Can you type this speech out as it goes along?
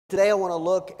Today I want to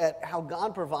look at how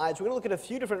God provides. We're going to look at a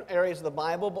few different areas of the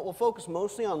Bible, but we'll focus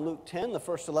mostly on Luke 10, the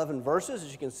first 11 verses,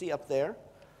 as you can see up there.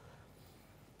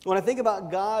 When I think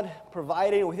about God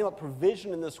providing, when we think about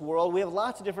provision in this world, we have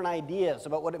lots of different ideas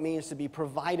about what it means to be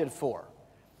provided for.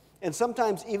 And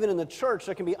sometimes even in the church,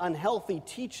 there can be unhealthy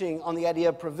teaching on the idea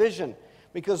of provision,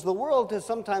 because the world has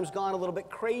sometimes gone a little bit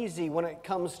crazy when it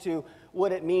comes to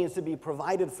what it means to be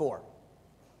provided for.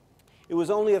 It was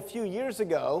only a few years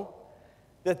ago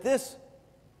that this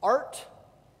art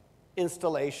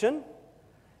installation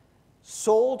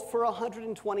sold for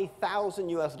 $120,000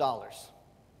 US.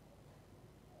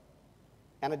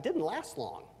 And it didn't last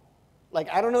long. Like,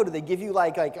 I don't know, do they give you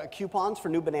like coupons for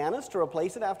new bananas to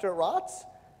replace it after it rots?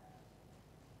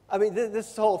 I mean,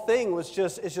 this whole thing was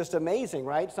it's just amazing,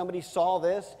 right? Somebody saw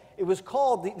this. It was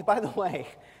called, by the way,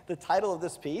 the title of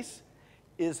this piece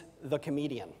is The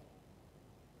Comedian.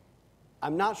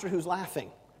 I'm not sure who's laughing.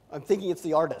 I'm thinking it's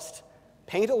the artist.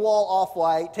 Paint a wall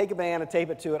off-white, take a banana, tape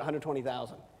it to it,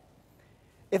 $120,000.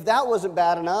 If that wasn't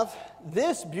bad enough,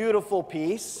 this beautiful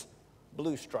piece,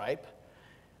 blue stripe,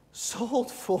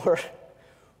 sold for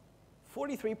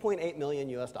 $43.8 million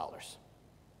US.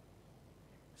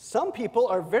 Some people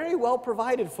are very well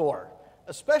provided for,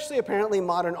 especially apparently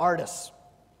modern artists.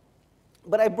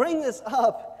 But I bring this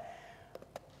up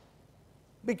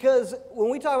because when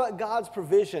we talk about God's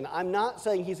provision, I'm not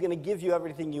saying He's going to give you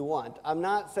everything you want. I'm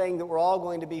not saying that we're all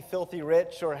going to be filthy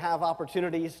rich or have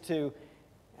opportunities to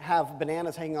have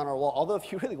bananas hanging on our wall. Although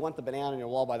if you really want the banana on your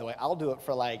wall, by the way, I'll do it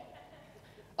for like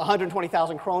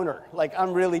 120,000 kroner. Like,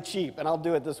 I'm really cheap, and I'll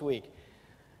do it this week.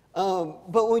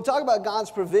 But when we talk about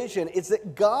God's provision, it's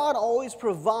that God always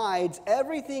provides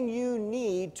everything you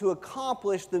need to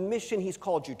accomplish the mission He's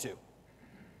called you to.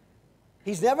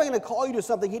 He's never going to call you to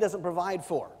something He doesn't provide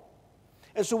for.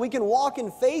 And so we can walk in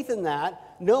faith in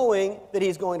that, knowing that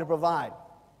He's going to provide.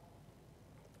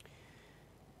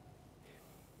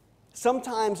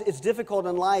 Sometimes it's difficult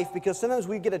in life because sometimes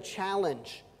we get a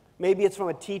challenge. Maybe it's from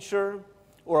a teacher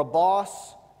or a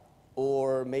boss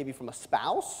or maybe from a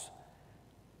spouse.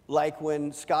 Like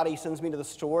when Scotty sends me to the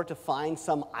store to find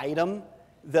some item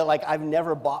that I've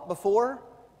never bought before.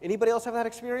 Anybody else have that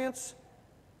experience?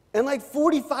 And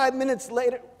 45 minutes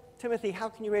later, Timothy, how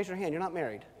can you raise your hand? You're not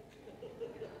married.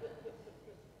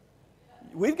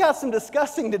 We've got some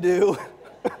discussing to do.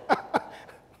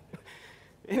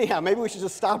 Anyhow, maybe we should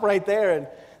just stop right there. And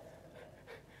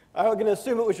I'm going to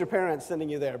assume it was your parents sending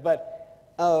you there.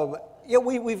 But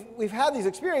we've had these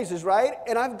experiences, right?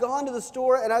 And I've gone to the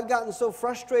store and I've gotten so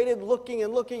frustrated looking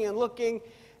and looking and looking.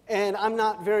 And I'm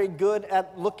not very good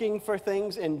at looking for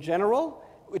things in general,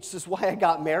 which is why I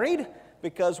got married.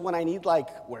 Because when I need,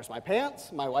 where's my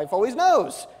pants? My wife always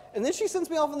knows. And then she sends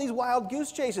me off on these wild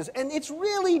goose chases. And it's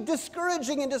really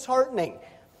discouraging and disheartening.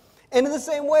 And in the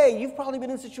same way, you've probably been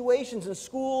in situations in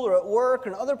school or at work or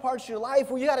in other parts of your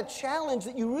life where you had a challenge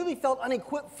that you really felt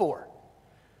unequipped for.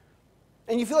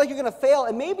 And you feel like you're going to fail,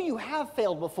 and maybe you have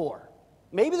failed before.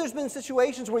 Maybe there's been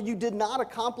situations where you did not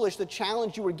accomplish the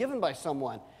challenge you were given by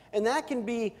someone. And that can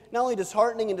be not only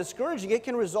disheartening and discouraging, it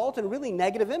can result in really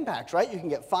negative impacts, right? You can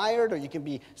get fired, or you can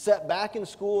be set back in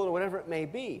school, or whatever it may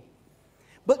be.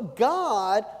 But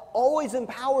God always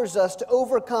empowers us to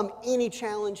overcome any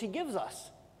challenge He gives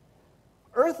us.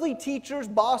 Earthly teachers,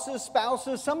 bosses,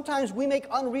 spouses, sometimes we make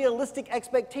unrealistic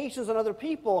expectations on other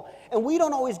people, and we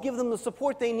don't always give them the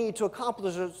support they need to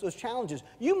accomplish those challenges.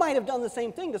 You might have done the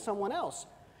same thing to someone else.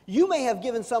 You may have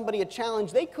given somebody a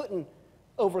challenge they couldn't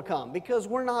overcome because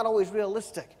we're not always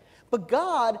realistic. But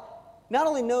God not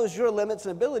only knows your limits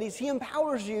and abilities, He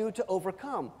empowers you to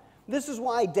overcome. This is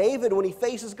why David, when he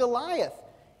faces Goliath,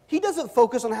 he doesn't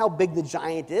focus on how big the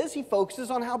giant is. He focuses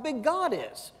on how big God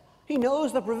is. He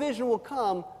knows the provision will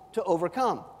come to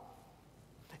overcome.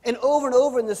 And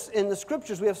over in the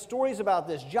scriptures, we have stories about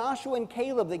this. Joshua and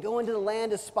Caleb, they go into the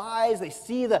land as spies. They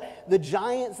see the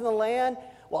giants in the land,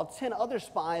 while 10 other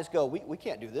spies go, we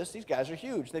can't do this. These guys are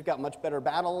huge. They've got much better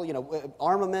battle,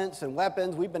 armaments and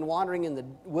weapons. We've been wandering in the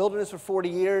wilderness for 40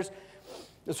 years.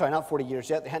 Sorry, not 40 years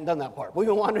yet. They hadn't done that part. We've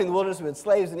been wandering in the wilderness. We've been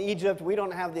slaves in Egypt. We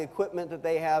don't have the equipment that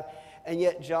they have. And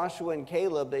yet Joshua and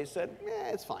Caleb, they said,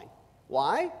 it's fine.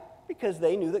 Why? Because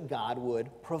they knew that God would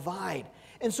provide.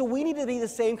 And so we need to be the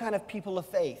same kind of people of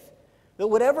faith, that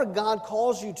whatever God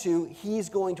calls you to, He's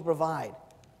going to provide.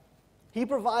 He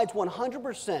provides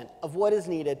 100% of what is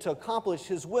needed to accomplish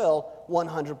His will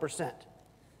 100%.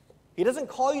 He doesn't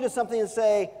call you to something and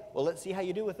say, well, let's see how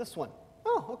you do with this one.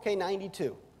 Oh, okay,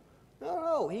 92.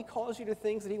 No, He calls you to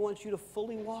things that He wants you to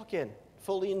fully walk in,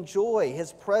 fully enjoy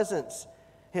His presence,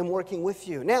 Him working with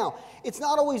you. Now, it's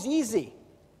not always easy.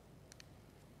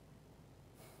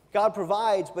 God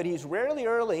provides, but he's rarely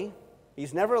early,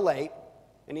 he's never late,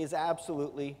 and he's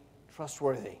absolutely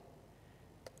trustworthy.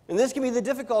 And this can be the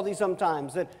difficulty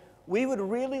sometimes, that we would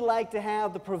really like to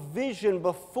have the provision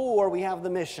before we have the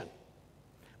mission.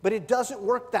 But it doesn't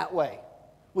work that way.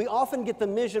 We often get the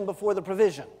mission before the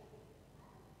provision.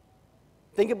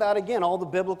 Think about, again, all the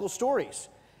biblical stories.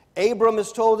 Abram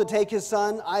is told to take his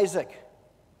son Isaac.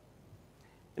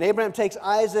 And Abraham takes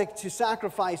Isaac to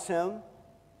sacrifice him.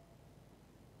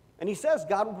 And he says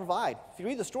God will provide. If you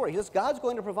read the story, he says God's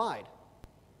going to provide.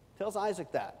 Tells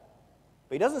Isaac that.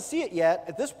 But he doesn't see it yet.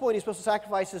 At this point, he's supposed to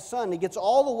sacrifice his son. He gets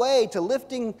all the way to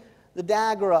lifting the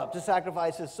dagger up to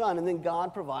sacrifice his son, and then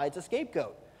God provides a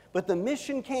scapegoat. But the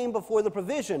mission came before the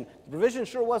provision. The provision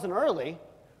sure wasn't early,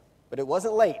 but it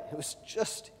wasn't late. It was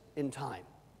just in time.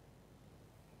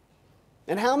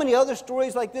 And how many other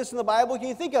stories like this in the Bible can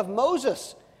you think of?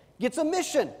 Moses gets a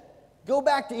mission. Go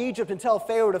back to Egypt and tell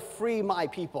Pharaoh to free my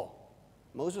people.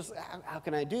 Moses, how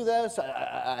can I do this?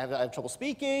 I have trouble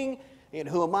speaking. And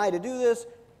who am I to do this?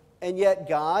 And yet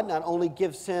God not only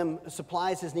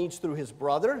supplies his needs through his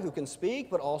brother who can speak,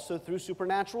 but also through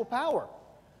supernatural power.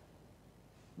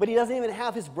 But he doesn't even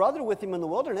have his brother with him in the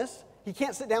wilderness. He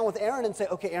can't sit down with Aaron and say,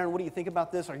 okay, Aaron, what do you think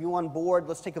about this? Are you on board?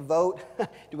 Let's take a vote.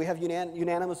 Do we have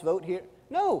unanimous vote here?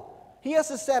 No. He has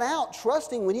to set out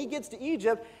trusting when he gets to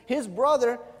Egypt, his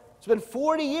brother, it's been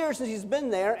 40 years since he's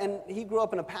been there, and he grew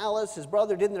up in a palace. His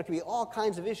brother didn't. There could be all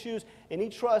kinds of issues, and he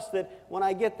trusts that when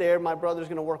I get there, my brother's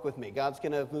going to work with me. God's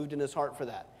going to have moved in his heart for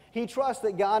that. He trusts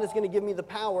that God is going to give me the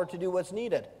power to do what's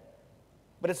needed.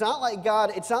 But it's not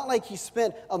like he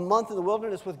spent a month in the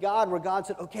wilderness with God where God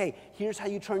said, okay, here's how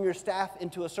you turn your staff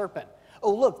into a serpent.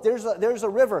 Oh, look, there's a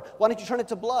river. Why don't you turn it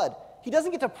to blood? He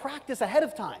doesn't get to practice ahead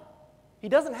of time. He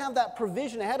doesn't have that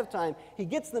provision ahead of time. He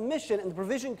gets the mission, and the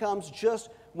provision comes just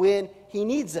when he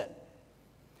needs it.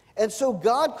 And so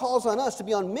God calls on us to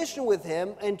be on mission with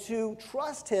him and to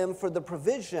trust him for the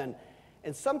provision.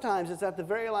 And sometimes it's at the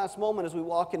very last moment as we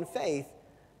walk in faith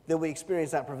that we experience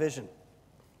that provision.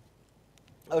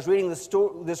 I was reading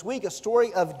this week a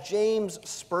story of James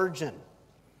Spurgeon.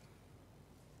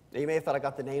 Now, you may have thought I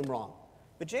got the name wrong.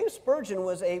 But James Spurgeon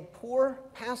was a poor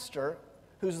pastor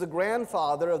who's the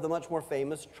grandfather of the much more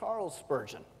famous Charles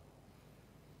Spurgeon.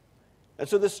 And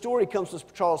so this story comes from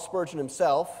Charles Spurgeon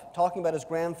himself, talking about his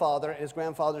grandfather and his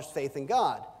grandfather's faith in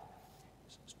God.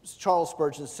 Charles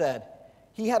Spurgeon said,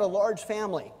 he had a large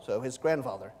family, so his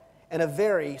grandfather, and a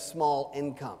very small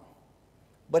income.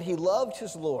 But he loved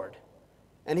his Lord,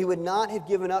 and he would not have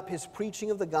given up his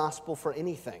preaching of the gospel for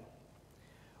anything.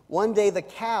 One day, the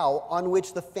cow on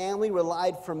which the family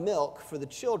relied for milk for the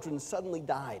children suddenly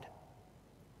died.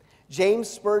 James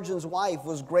Spurgeon's wife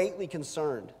was greatly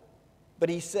concerned, but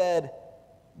he said,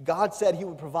 God said he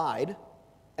would provide,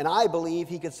 and I believe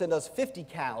he could send us 50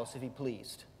 cows if he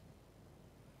pleased.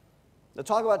 Now,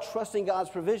 talk about trusting God's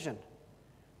provision.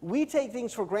 We take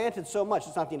things for granted so much.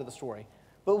 It's not the end of the story.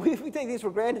 But we take things for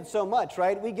granted so much,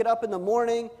 right? We get up in the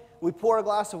morning, we pour a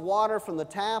glass of water from the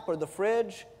tap or the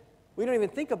fridge. We don't even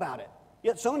think about it.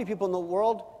 Yet so many people in the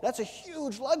world, that's a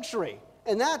huge luxury.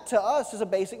 And that, to us, is a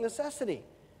basic necessity.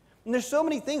 And there's so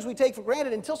many things we take for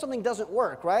granted until something doesn't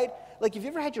work, right? Like, have you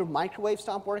ever had your microwave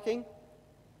stop working?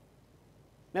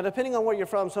 Now, depending on where you're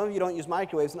from, some of you don't use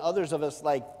microwaves, and others of us,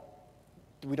 like,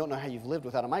 we don't know how you've lived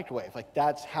without a microwave. Like,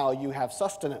 that's how you have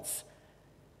sustenance.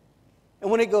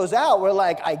 And when it goes out, we're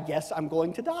like, I guess I'm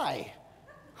going to die.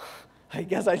 I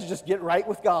guess I should just get right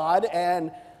with God,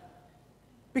 and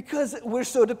because we're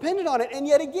so dependent on it. And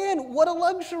yet again, what a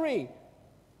luxury.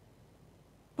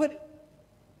 But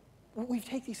we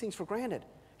take these things for granted.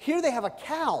 Here they have a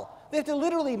cow. They have to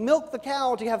literally milk the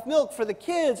cow to have milk for the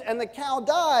kids, and the cow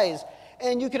dies.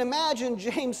 And you can imagine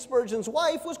James Spurgeon's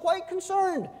wife was quite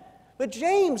concerned. But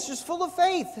James, just full of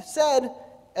faith, said,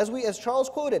 as Charles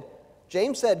quoted,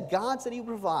 James said, God said he would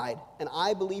provide, and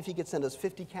I believe he could send us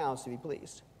 50 cows to be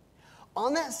pleased.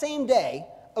 On that same day,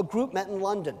 a group met in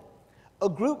London. A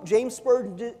group James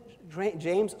Spurgeon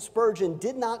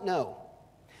did not know,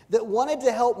 that wanted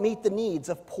to help meet the needs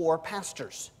of poor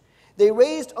pastors. They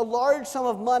raised a large sum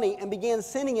of money and began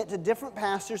sending it to different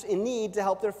pastors in need to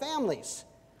help their families.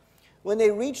 When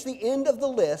they reached the end of the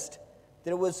list,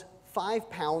 there was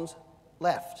 £5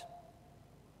 left.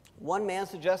 One man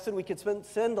suggested we could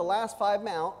send the last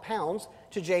 £5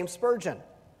 to James Spurgeon.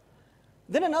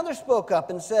 Then another spoke up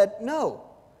and said, no,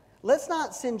 let's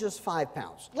not send just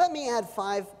 £5. Let me add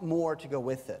 5 more to go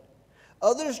with it.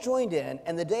 Others joined in,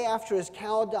 and the day after his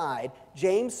cow died,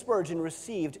 James Spurgeon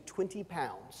received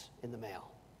 £20 in the mail.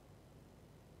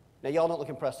 Now, y'all don't look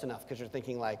impressed enough because you're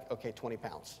thinking like, okay,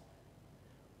 £20.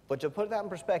 But to put that in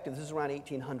perspective, this is around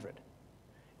 1800.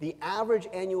 the average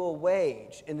annual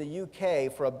wage in the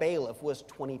UK for a bailiff was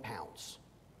 20 pounds.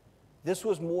 This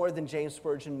was more than James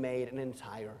Spurgeon made an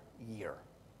entire year.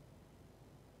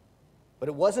 But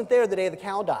it wasn't there the day the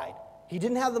cow died. He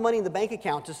didn't have the money in the bank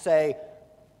account to say,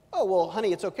 oh, well,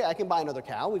 honey, it's okay. I can buy another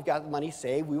cow. We've got the money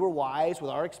saved. We were wise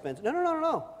with our expenses.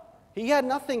 No. He had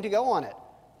nothing to go on it.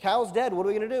 Cow's dead. What are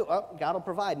we going to do? Oh, God will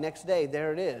provide. Next day,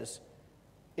 there it is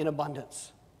in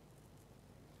abundance.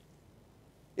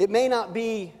 It may not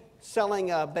be selling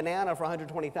a banana for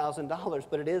 $120,000,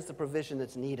 but it is the provision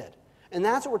that's needed. And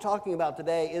that's what we're talking about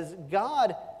today is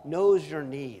God knows your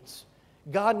needs.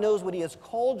 God knows what he has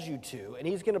called you to, and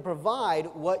he's going to provide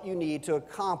what you need to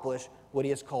accomplish what he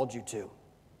has called you to.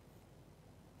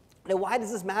 Now, why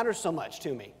does this matter so much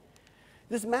to me?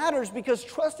 This matters because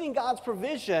trusting God's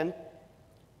provision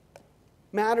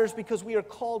matters because we are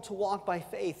called to walk by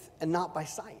faith and not by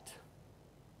sight.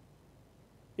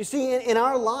 You see, in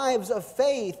our lives of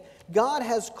faith, God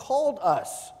has called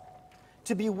us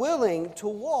to be willing to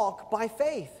walk by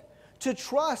faith, to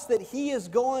trust that he is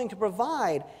going to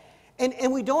provide.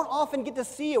 And we don't often get to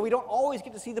see it. We don't always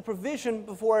get to see the provision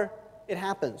before it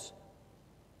happens.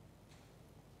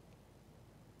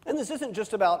 And this isn't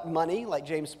just about money, like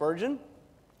James Spurgeon.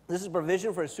 This is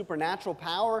provision for a supernatural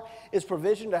power. It's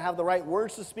provision to have the right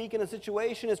words to speak in a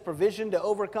situation. It's provision to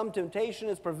overcome temptation.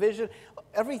 It's provision,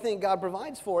 everything God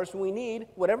provides for us when we need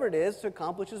whatever it is to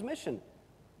accomplish his mission.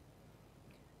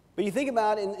 But you think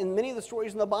about in many of the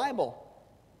stories in the Bible,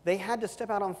 they had to step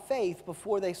out on faith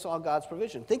before they saw God's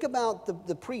provision. Think about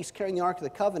the priests carrying the Ark of the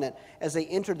Covenant as they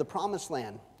entered the Promised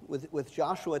Land with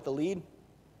Joshua at the lead,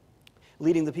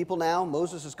 leading the people now.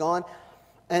 Moses is gone.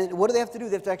 And what do they have to do?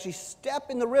 They have to actually step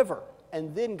in the river,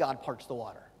 and then God parts the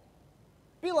water.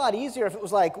 It'd be a lot easier if it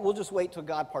was like, we'll just wait till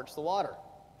God parts the water.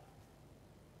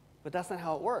 But that's not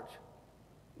how it worked.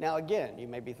 Now again, you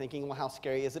may be thinking, well, how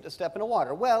scary is it to step in the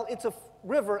water? Well, it's a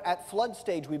river at flood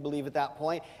stage, we believe, at that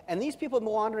point. And these people have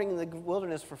been wandering in the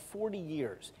wilderness for 40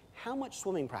 years. How much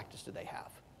swimming practice did they have?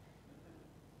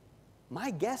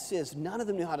 My guess is none of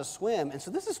them knew how to swim. And so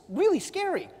this is really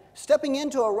scary. Stepping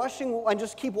into a rushing and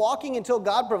just keep walking until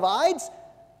God provides,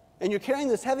 and you're carrying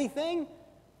this heavy thing,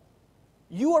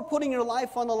 you are putting your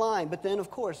life on the line. But then, of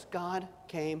course, God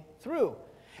came through.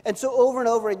 And so over and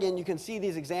over again, you can see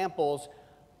these examples.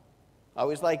 I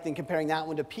always like then comparing that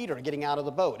one to Peter getting out of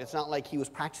the boat. It's not like he was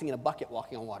practicing in a bucket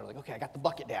walking on water. Like, okay, I got the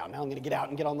bucket down. Now I'm going to get out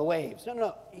and get on the waves.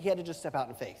 No. He had to just step out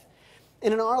in faith.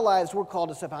 And in our lives, we're called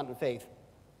to step out in faith.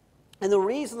 And the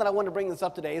reason that I want to bring this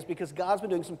up today is because God's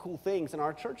been doing some cool things in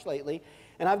our church lately,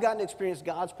 and I've gotten to experience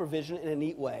God's provision in a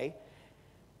neat way.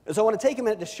 And so I want to take a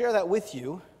minute to share that with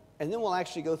you, and then we'll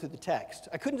actually go through the text.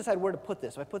 I couldn't decide where to put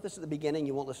this. If I put this at the beginning,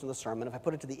 you won't listen to the sermon. If I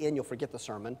put it to the end, you'll forget the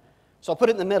sermon. So I'll put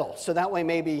it in the middle, so that way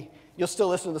maybe you'll still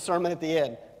listen to the sermon at the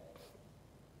end.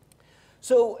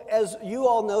 So as you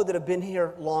all know that have been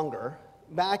here longer,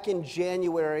 back in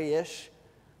January-ish,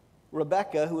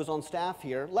 Rebecca, who was on staff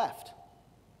here, left.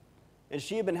 And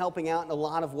she had been helping out in a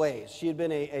lot of ways. She had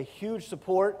been a huge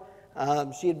support.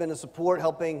 She had been a support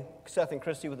helping Seth and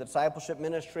Christy with the discipleship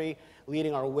ministry,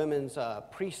 leading our women's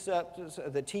precepts,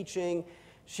 the teaching.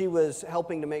 She was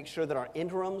helping to make sure that our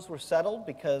interims were settled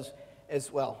because,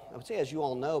 as well, I would say as you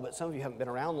all know, but some of you haven't been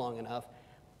around long enough,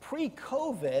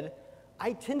 pre-COVID,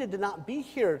 I tended to not be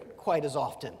here quite as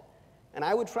often. And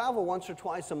I would travel once or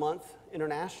twice a month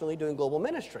internationally doing global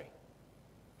ministry.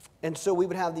 And so we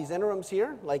would have these interims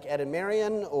here, like Ed and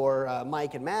Marion, or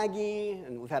Mike and Maggie,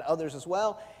 and we've had others as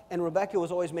well. And Rebecca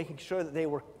was always making sure that they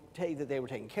were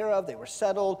taken care of, they were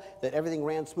settled, that everything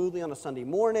ran smoothly on a Sunday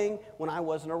morning when I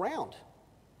wasn't around.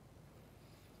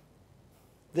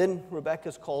 Then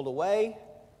Rebecca's called away.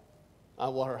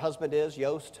 Well, her husband is,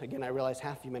 Joost. Again, I realize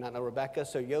half of you may not know Rebecca.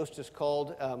 So Joost is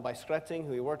called by Skretting,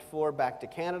 who he worked for, back to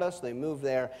Canada. So they moved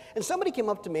there. And somebody came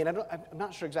up to me, and I'm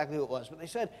not sure exactly who it was, but they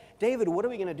said, David, what are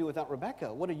we going to do without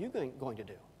Rebecca? What are you going to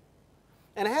do?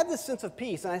 And I had this sense of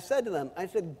peace, and I said to them,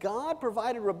 God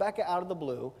provided Rebecca out of the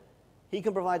blue. He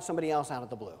can provide somebody else out of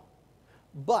the blue.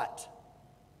 But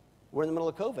we're in the middle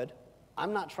of COVID.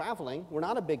 I'm not traveling. We're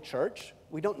not a big church.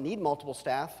 We don't need multiple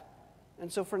staff.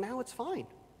 And so for now, it's fine.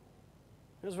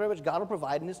 It was very much God will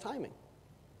provide in his timing.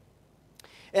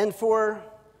 And for,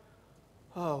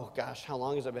 oh gosh, how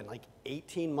long has it been? Like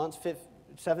 18 months,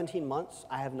 17 months,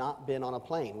 I have not been on a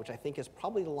plane, which I think is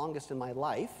probably the longest in my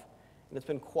life. And it's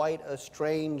been quite a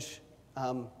strange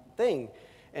thing,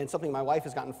 and something my wife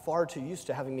has gotten far too used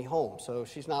to having me home, so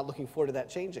she's not looking forward to that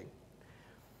changing.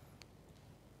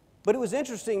 But it was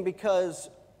interesting because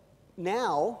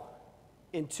now,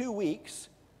 in 2 weeks,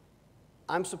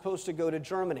 I'm supposed to go to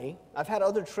Germany. I've had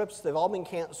other trips, they've all been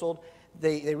canceled.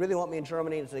 They really want me in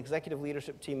Germany. It's an executive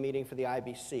leadership team meeting for the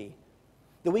IBC.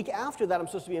 The week after that, I'm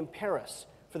supposed to be in Paris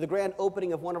for the grand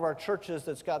opening of one of our churches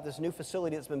that's got this new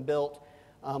facility that's been built.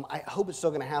 I hope it's still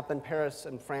going to happen. Paris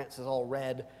and France is all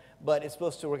red, but it's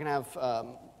supposed to, we're going to have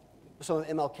some of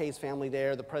MLK's family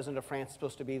there. The president of France is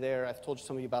supposed to be there. I've told you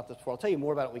some of you about this before. I'll tell you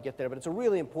more about it when we get there, but it's a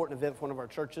really important event for one of our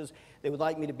churches. They would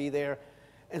like me to be there.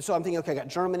 And so I'm thinking, okay, I got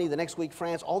Germany, the next week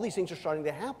France. All these things are starting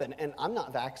to happen, and I'm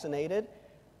not vaccinated.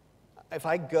 If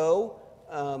I go,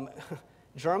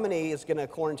 Germany is going to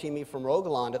quarantine me from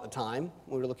Rogaland at the time.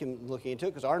 We were looking into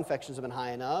it because our infections have been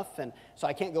high enough, and so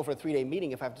I can't go for a 3-day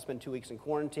meeting if I have to spend 2 weeks in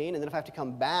quarantine. And then if I have to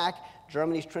come back,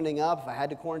 Germany's trending up. If I had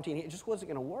to quarantine, it just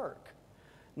wasn't going to work.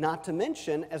 Not to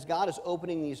mention, as God is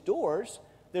opening these doors,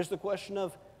 there's the question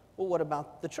of, well, what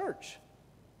about the church?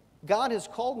 God has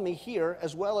called me here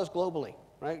as well as globally,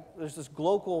 right? There's this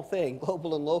global thing,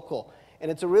 global and local. And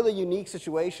it's a really unique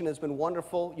situation. It's been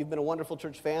wonderful. You've been a wonderful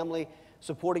church family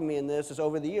supporting me in this. As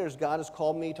over the years, God has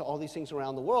called me to all these things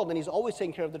around the world, and He's always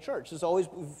taken care of the church.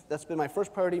 That's been my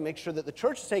first priority, make sure that the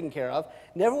church is taken care of.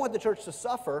 Never want the church to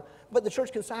suffer, but the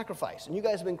church can sacrifice. And you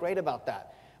guys have been great about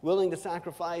that. Willing to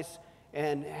sacrifice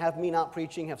and have me not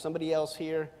preaching, have somebody else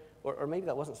here. Or maybe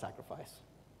that wasn't sacrifice.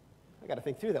 I got to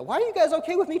think through that. Why are you guys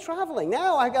okay with me traveling?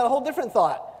 Now I got a whole different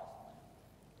thought.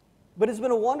 But it's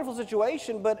been a wonderful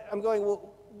situation, but I'm going,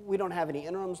 well, we don't have any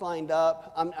interims lined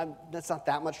up. That's not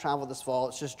that much travel this fall.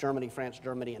 It's just Germany, France,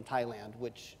 Germany, and Thailand,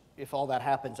 which, if all that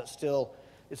happens,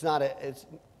 it's not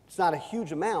a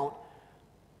huge amount,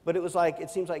 but it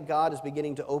seems like God is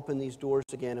beginning to open these doors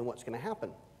again, and what's going to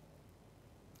happen?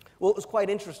 Well, it was quite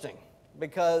interesting,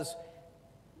 because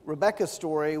Rebecca's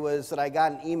story was that I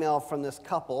got an email from this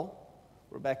couple,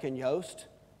 Rebecca and Joost,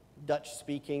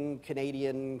 Dutch-speaking,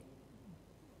 Canadian,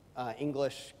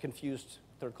 English, confused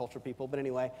third culture people, but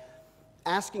anyway,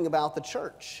 asking about the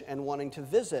church and wanting to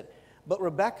visit. But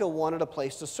Rebecca wanted a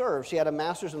place to serve. She had a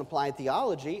master's in applied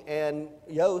theology, and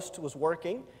Joost was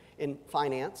working in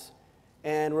finance,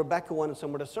 and Rebecca wanted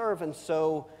somewhere to serve. And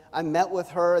so I met with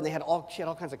her, and she had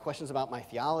all kinds of questions about my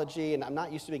theology, and I'm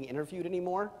not used to being interviewed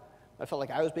anymore. I felt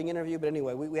like I was being interviewed, but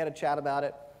anyway, we had a chat about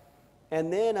it.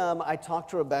 And then I talked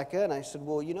to Rebecca, and I said,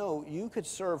 well, you could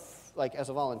serve as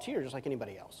a volunteer just like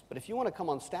anybody else. But if you want to come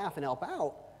on staff and help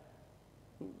out,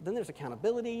 then there's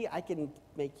accountability. I can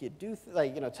make you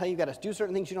tell you got to do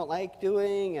certain things you don't like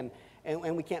doing,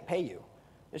 and we can't pay you.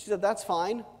 And she said, that's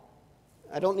fine.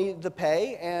 I don't need the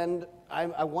pay, and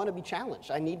I want to be challenged.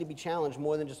 I need to be challenged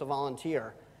more than just a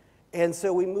volunteer. And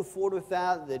so we moved forward with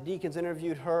that. The deacons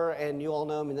interviewed her, and you all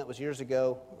know, that was years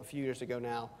ago, a few years ago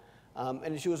now.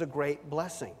 And she was a great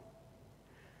blessing.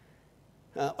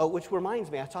 Which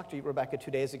reminds me, I talked to Rebecca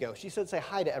 2 days ago. She said, say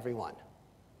hi to everyone.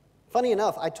 Funny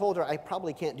enough, I told her I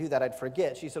probably can't do that. I'd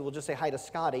forget. She said, well, just say hi to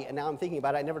Scotty. And now I'm thinking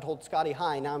about it. I never told Scotty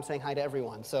hi. Now I'm saying hi to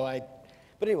everyone. But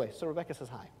anyway, so Rebecca says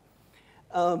hi.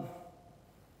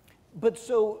 But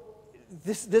so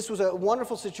this was a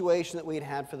wonderful situation that we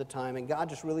had for the time, and God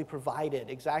just really provided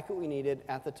exactly what we needed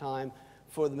at the time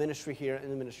for the ministry here and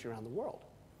the ministry around the world.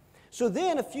 So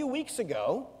then, a few weeks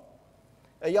ago,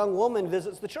 a young woman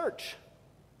visits the church,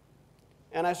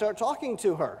 and I start talking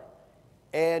to her,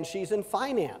 and she's in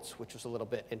finance, which was a little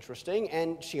bit interesting,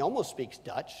 and she almost speaks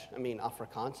Dutch.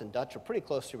 Afrikaans and Dutch are pretty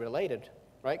closely related,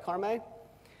 right, Carme?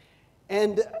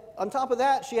 And on top of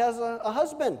that, she has a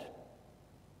husband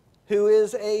who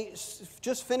is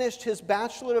just finished his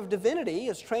Bachelor of Divinity,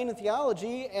 is trained in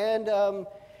theology, and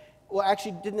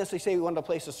actually didn't necessarily say we wanted a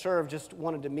place to serve, just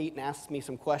wanted to meet and ask me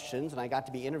some questions, and I got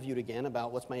to be interviewed again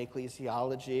about what's my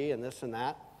ecclesiology and this and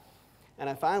that. And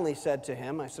I finally said to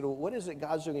him, I said, well, what is it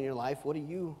God's doing in your life? What are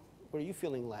you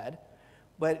feeling led?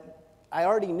 But I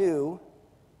already knew,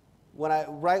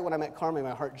 right when I met Carmen,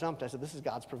 my heart jumped. I said, this is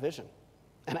God's provision.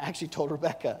 And I actually told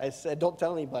Rebecca, I said, don't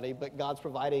tell anybody, but God's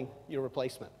providing your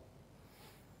replacement.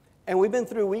 And we've been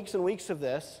through weeks and weeks of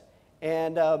this,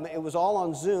 and it was all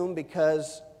on Zoom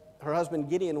because her husband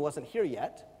Gideon wasn't here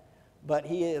yet, but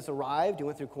he has arrived. He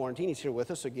went through quarantine. He's here with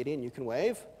us, so Gideon, you can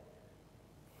wave.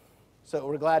 So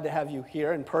we're glad to have you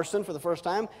here in person for the first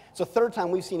time. It's the third time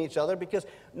we've seen each other because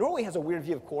Norway has a weird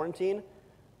view of quarantine.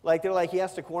 They're like, he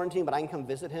has to quarantine, but I can come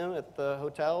visit him at the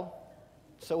hotel.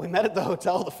 So we met at the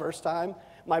hotel the first time.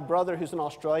 My brother, who's in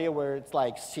Australia, where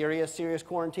it's serious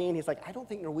quarantine, he's like, I don't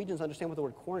think Norwegians understand what the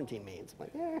word quarantine means. I'm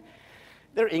like,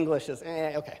 their English is,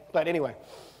 okay. But anyway,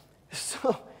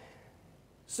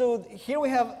 so here we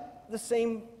have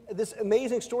this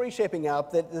amazing story shaping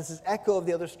up, that this is echo of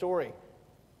the other story.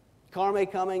 Carme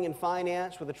coming in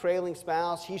finance with a trailing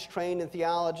spouse. He's trained in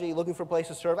theology, looking for a place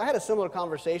to serve. I had a similar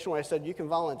conversation where I said, you can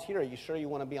volunteer. Are you sure you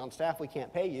want to be on staff? We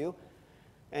can't pay you.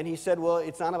 And he said, well,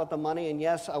 it's not about the money, and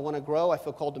yes, I want to grow. I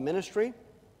feel called to ministry.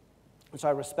 And so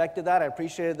I respected that. I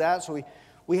appreciated that. So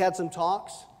we had some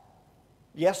talks.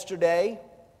 Yesterday,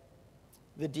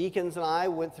 the deacons and I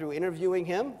went through interviewing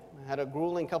him. I had a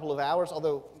grueling couple of hours,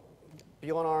 although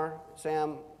Bjornar,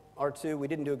 Sam, R2, we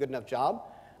didn't do a good enough job.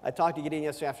 I talked to Gideon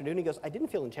yesterday afternoon. He goes, I didn't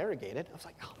feel interrogated. I was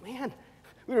like, oh, man,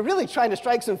 we were really trying to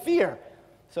strike some fear.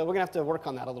 So we're going to have to work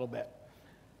on that a little bit.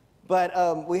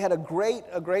 But we had a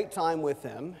great time with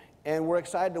him, and we're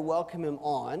excited to welcome him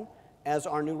on as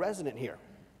our new resident here.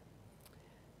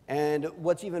 And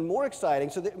what's even more exciting,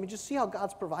 so that, just see how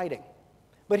God's providing.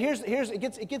 But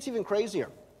it gets even crazier.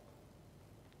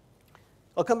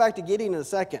 I'll come back to Gideon in a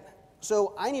second.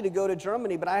 So I need to go to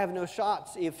Germany, but I have no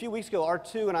shots. A few weeks ago,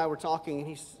 R2 and I were talking, and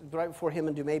he's right before him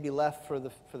and Dumaybe left for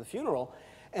the funeral,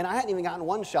 and I hadn't even gotten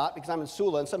one shot because I'm in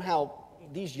Sula, and somehow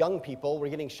these young people were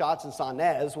getting shots in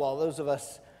Sanez while those of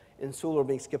us in Sula were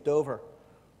being skipped over.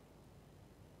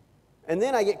 And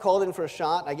then I get called in for a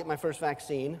shot, I get my first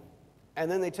vaccine,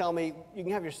 and then they tell me, you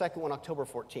can have your second one October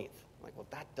 14th. I'm like, well,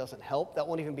 that doesn't help. That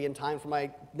won't even be in time for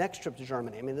my next trip to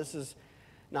Germany. I mean, this is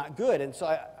not good. And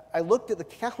so I looked at the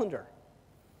calendar,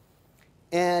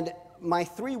 and my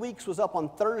 3 weeks was up on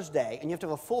Thursday, and you have to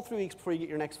have a full 3 weeks before you get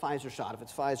your next Pfizer shot, if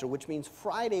it's Pfizer, which means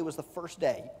Friday was the first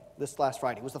day, this last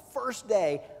Friday, was the first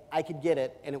day I could get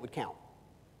it, and it would count.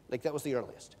 Like, that was the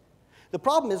earliest. The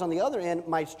problem is, on the other end,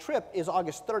 my trip is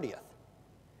August 30th.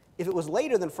 If it was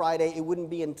later than Friday, it wouldn't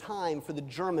be in time for the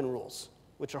German rules,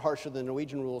 which are harsher than the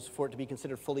Norwegian rules for it to be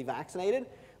considered fully vaccinated,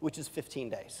 which is 15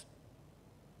 days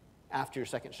after your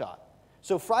second shot.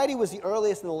 So Friday was the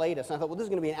earliest and the latest, and I thought, well, this is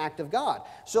going to be an act of God.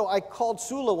 So I called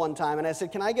Sula one time, and I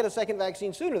said, can I get a second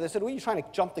vaccine sooner? They said, well, you're trying to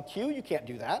jump the queue? You can't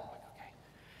do that. I'm like, okay.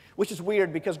 Which is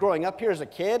weird, because growing up here as a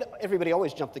kid, everybody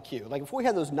always jumped the queue. Like, if we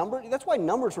had those numbers, that's why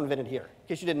numbers were invented here, in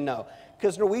case you didn't know,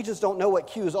 because Norwegians don't know what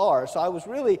queues are. So I was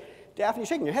really, Daphne,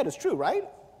 shaking your head. It's true, right?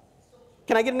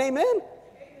 Can I get an amen?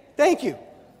 Thank you.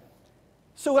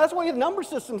 So that's why we have number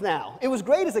systems now. It was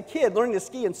great as a kid learning to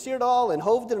ski in Sirdal and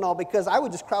Hovden and all, because I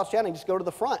would just crouch down and just go to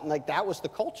the front, and like that was the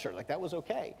culture, like that was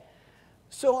okay.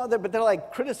 So, but they're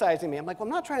like criticizing me. I'm like, well,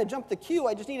 I'm not trying to jump the queue.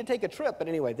 I just need to take a trip. But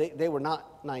anyway, they were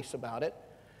not nice about it.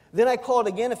 Then I called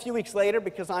again a few weeks later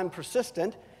because I'm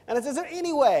persistent, and I said, is there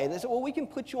any way? And they said, well, we can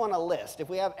put you on a list. If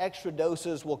we have extra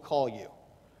doses, we'll call you.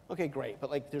 Okay, great,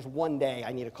 but like there's one day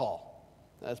I need a call.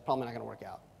 That's probably not going to work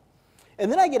out. And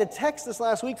then I get a text this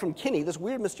last week from Kenny, this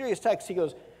weird, mysterious text. He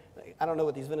goes, I don't know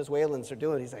what these Venezuelans are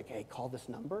doing. He's like, hey, call this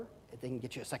number, and they can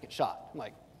get you a second shot. I'm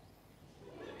like,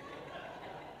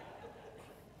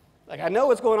 I know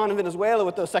what's going on in Venezuela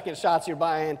with those second shots you're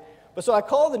buying. But so I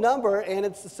call the number, and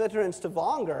it's the center in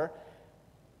Stavanger,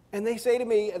 and they say to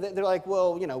me, they're like,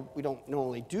 well, you know, we don't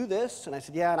normally do this. And I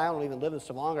said, yeah, and I don't even live in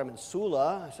Stavanger. I'm in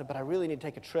Sula. I said, but I really need to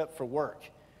take a trip for work.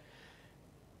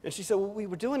 And she said, well, we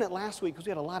were doing it last week because we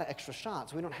had a lot of extra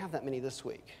shots. We don't have that many this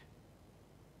week.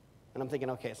 And I'm thinking,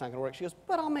 okay, it's not going to work. She goes,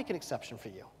 but I'll make an exception for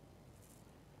you.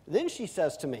 Then she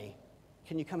says to me,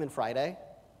 can you come in Friday?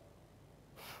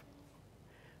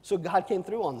 So God came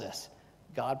through on this.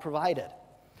 God provided.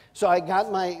 So I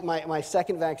got my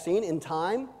second vaccine in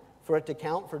time for it to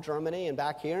count for Germany and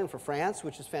back here and for France,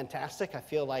 which is fantastic. I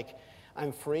feel like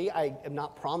I'm free. I am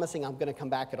not promising I'm going to come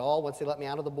back at all once they let me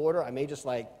out of the border. I may just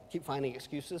like keep finding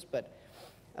excuses, but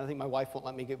I think my wife won't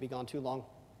let me be gone too long.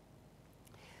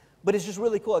 But it's just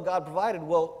really cool that God provided.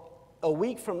 Well, a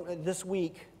week from this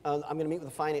week, I'm going to meet with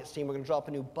the finance team. We're going to draw up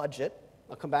a new budget.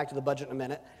 I'll come back to the budget in a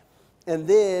minute. And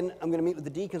then I'm going to meet with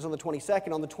the deacons on the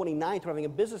 22nd. On the 29th, we're having a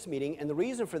business meeting, and the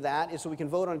reason for that is so we can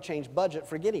vote on a changed budget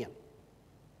for Gideon.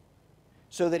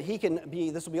 So that he can be,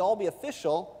 this will all be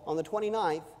official on the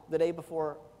 29th, the day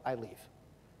before I leave.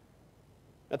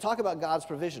 Now talk about God's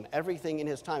provision, everything in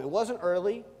his time. It wasn't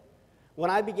early.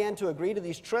 When I began to agree to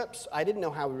these trips, I didn't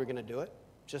know how we were going to do it,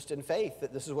 just in faith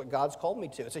that this is what God's called me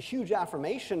to. It's a huge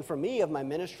affirmation for me of my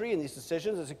ministry and these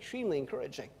decisions. It's extremely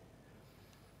encouraging.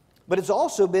 But it's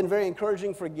also been very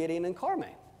encouraging for Gideon and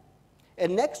Carme.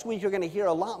 And next week, you're going to hear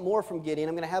a lot more from Gideon.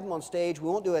 I'm going to have him on stage. We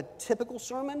won't do a typical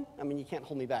sermon. I mean, you can't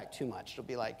hold me back too much. It'll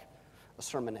be like a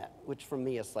sermonette, which for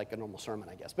me is like a normal sermon,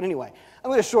 I guess. But anyway, I'm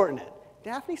going to shorten it.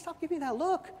 Daphne, stop giving me that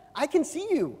look. I can see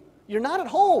you. You're not at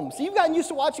home. So you've gotten used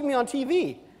to watching me on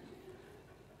TV.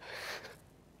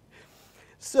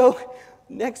 So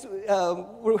next,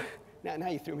 now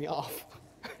you threw me off.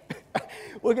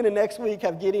 We're going to next week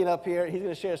have Gideon up here. He's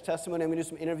going to share his testimony. I'm going to do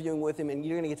some interviewing with him, and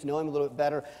you're going to get to know him a little bit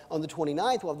better. On the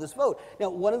 29th, we'll have this vote. Now,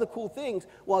 one of the cool things,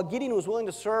 while Gideon was willing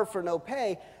to serve for no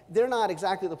pay, they're not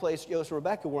exactly the place Joseph and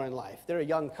Rebecca were in life. They're a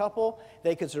young couple.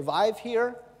 They could survive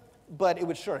here. but it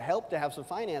would sure help to have some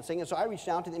financing. And so I reached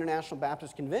out to the International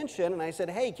Baptist Convention, and I said,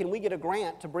 hey, can we get a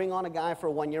grant to bring on a guy for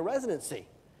a 1-year residency?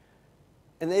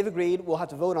 And they've agreed. We'll have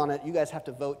to vote on it. You guys have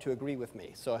to vote to agree with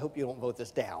me. So I hope you don't vote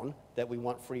this down, that we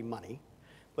want free money.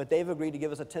 But they've agreed to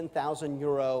give us a 10,000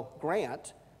 euro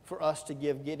grant for us to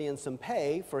give Gideon some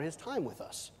pay for his time with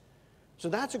us. So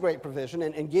that's a great provision.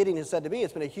 And Gideon has said to me,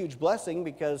 it's been a huge blessing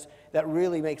because that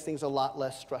really makes things a lot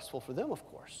less stressful for them, of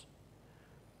course.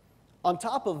 On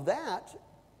top of that,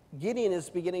 Gideon is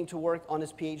beginning to work on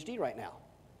his PhD right now.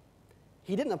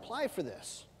 He didn't apply for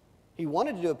this. He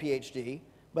wanted to do a PhD,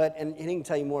 and he can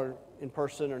tell you more in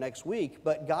person or next week,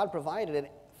 but God provided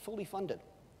it fully funded.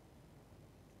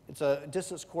 It's a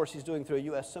distance course he's doing through a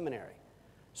U.S. seminary.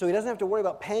 So he doesn't have to worry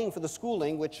about paying for the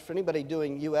schooling, which for anybody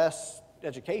doing U.S.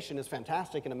 education is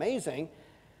fantastic and amazing.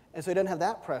 And so he doesn't have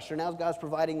that pressure. Now God's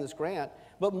providing this grant.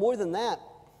 But more than that,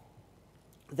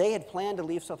 they had planned to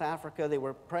leave South Africa. They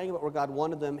were praying about where God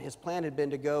wanted them. His plan had been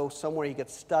to go somewhere he could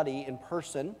study in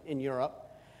person in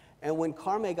Europe. And when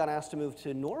Carme got asked to move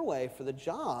to Norway for the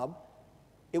job,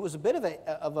 it was a bit of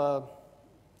a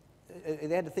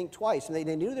they had to think twice. And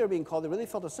they knew they were being called. They really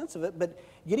felt a sense of it. But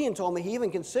Gideon told me he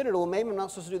even considered, well, maybe I'm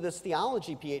not supposed to do this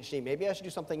theology PhD. Maybe I should do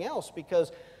something else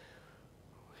because,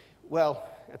 well,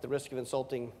 at the risk of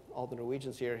insulting all the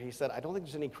Norwegians here, he said, I don't think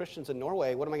there's any Christians in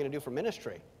Norway. What am I going to do for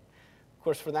ministry? Of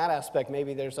course, for that aspect,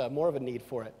 maybe there's more of a need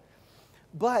for it.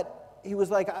 But he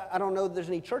was like, I don't know that there's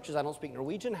any churches. I don't speak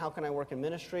Norwegian. How can I work in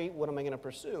ministry? What am I going to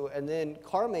pursue? And then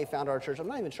Carme found our church. I'm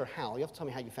not even sure how. You have to tell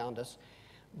me how you found us.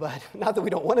 But not that we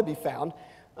don't want to be found.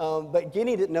 But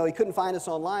Gideon didn't know. He couldn't find us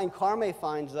online. Carme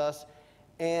finds us.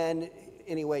 And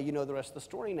anyway, you know the rest of the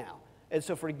story now. And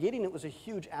so for Gideon, it was a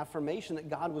huge affirmation that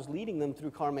God was leading them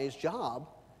through Carme's job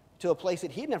to a place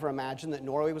that he'd never imagined, that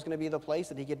Norway was going to be the place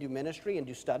that he could do ministry and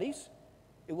do studies.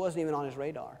 It wasn't even on his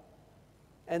radar.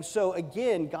 And so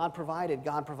again, God provided,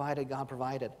 God provided, God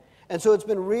provided. And so it's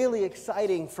been really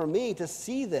exciting for me to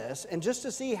see this and just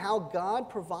to see how God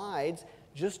provides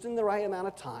just in the right amount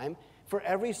of time for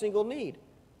every single need.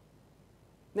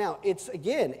 Now, it's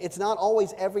not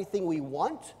always everything we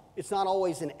want. It's not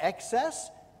always in excess,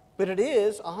 but it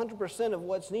is 100% of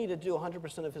what's needed to do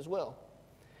 100% of his will.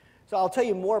 So I'll tell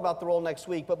you more about the role next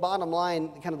week, but bottom line,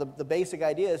 kind of the basic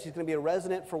idea is he's going to be a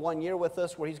resident for 1 year with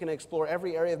us where he's going to explore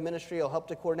every area of ministry. He'll help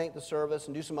to coordinate the service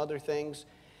and do some other things.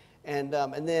 And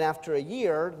then after a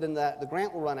year, then the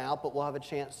grant will run out, but we'll have a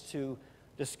chance to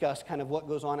discuss kind of what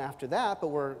goes on after that. But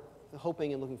we're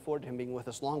hoping and looking forward to him being with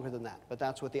us longer than that. But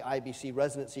that's what the IBC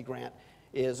residency grant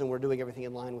is, and we're doing everything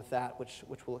in line with that, which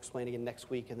we'll explain again next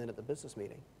week and then at the business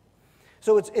meeting.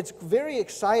 So it's very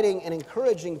exciting and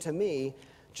encouraging to me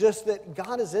just that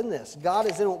God is in this. God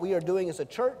is in what we are doing as a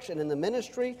church and in the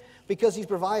ministry because he's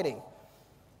providing.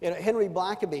 You know, Henry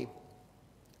Blackaby,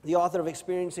 the author of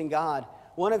Experiencing God,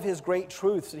 one of his great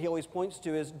truths that he always points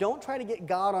to is don't try to get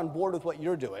God on board with what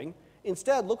you're doing.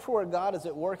 Instead, look for where God is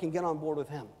at work and get on board with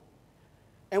him.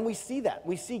 And we see that.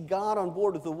 We see God on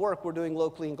board with the work we're doing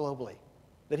locally and globally,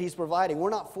 that he's providing. We're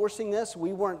not forcing this.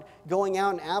 We weren't going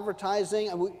out and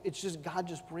advertising. It's just God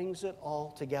just brings it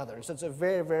all together. And so it's a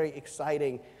very, very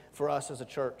exciting for us as a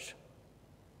church.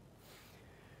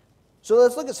 So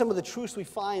let's look at some of the truths we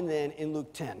find then in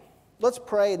Luke 10. Let's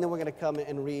pray, and then we're going to come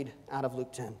and read out of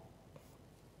Luke 10.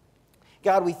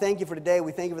 God, we thank you for today.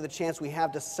 We thank you for the chance we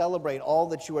have to celebrate all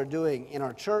that you are doing in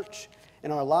our church,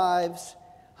 in our lives,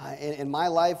 in my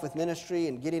life with ministry,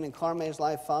 and Gideon and Carme's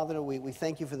life. Father, we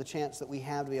thank you for the chance that we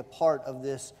have to be a part of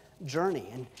this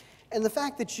journey. And the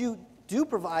fact that you do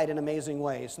provide in amazing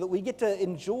ways so that we get to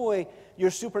enjoy your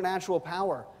supernatural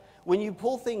power. When you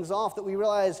pull things off, that we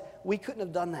realize we couldn't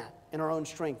have done that in our own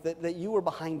strength, that you were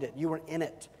behind it, you were in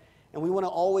it. And we want to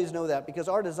always know that because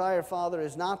our desire, Father,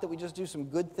 is not that we just do some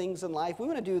good things in life. We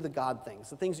want to do the God things,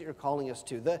 the things that you're calling us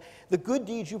to, the good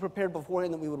deeds you prepared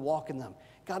beforehand that we would walk in them.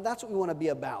 God, that's what we want to be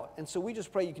about. And so we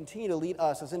just pray you continue to lead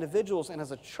us as individuals and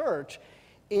as a church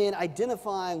in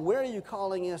identifying where are you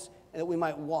calling us and that we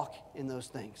might walk in those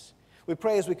things. We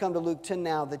pray as we come to Luke 10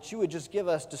 now that you would just give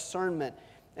us discernment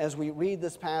as we read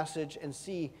this passage and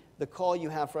see the call you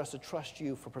have for us to trust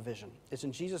you for provision. It's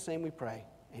in Jesus' name we pray.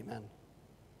 Amen.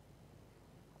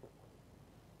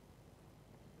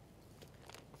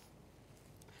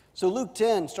 So Luke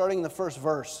 10, starting in the first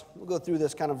verse. We'll go through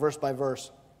this kind of verse by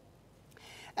verse.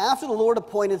 After the Lord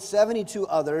appointed 72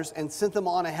 others and sent them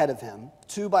on ahead of him,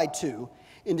 2 by 2,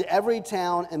 into every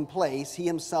town and place he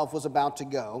himself was about to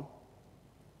go.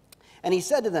 And he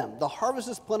said to them, the harvest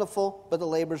is plentiful, but the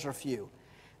laborers are few.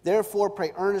 Therefore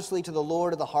pray earnestly to the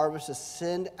Lord of the harvest to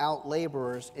send out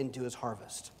laborers into his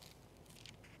harvest.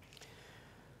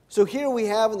 So here we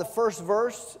have in the first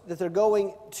verse that they're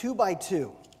going 2 by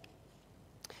 2.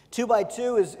 2 by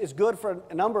 2 is good for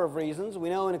a number of reasons. We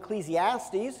know in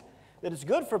Ecclesiastes that it's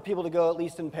good for people to go at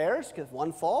least in pairs, because if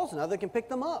one falls, another can pick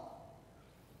them up.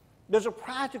 There's a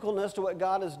practicalness to what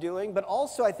God is doing, but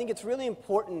also I think it's really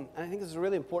important, and I think this is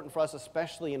really important for us,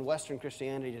 especially in Western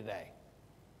Christianity today.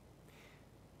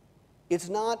 It's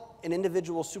not an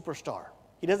individual superstar.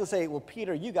 He doesn't say, well,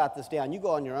 Peter, you got this down, you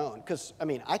go on your own. Because, I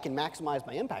mean, I can maximize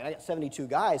my impact. I got 72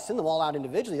 guys, send them all out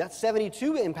individually. That's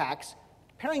 72 impacts.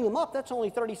 Pairing them up, that's only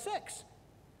 36.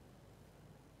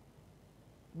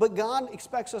 But God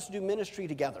expects us to do ministry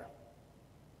together.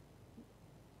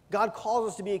 God calls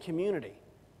us to be a community.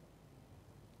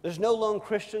 There's no lone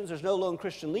Christians, there's no lone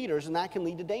Christian leaders, and that can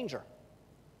lead to danger.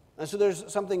 And so there's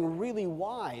something really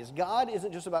wise. God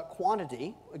isn't just about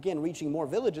quantity, again, reaching more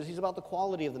villages. He's about the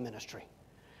quality of the ministry.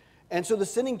 And so the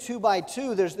sending 2 by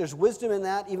 2, there's wisdom in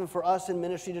that even for us in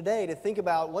ministry today to think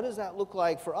about what does that look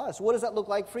like for us? What does that look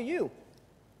like for you?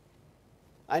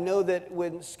 I know that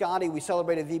when Scotty, we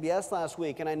celebrated VBS last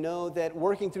week, and I know that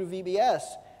working through VBS,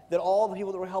 that all the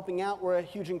people that were helping out were a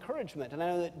huge encouragement. And I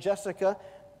know that Jessica,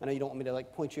 I know you don't want me to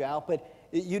point you out, but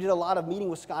you did a lot of meeting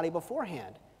with Scotty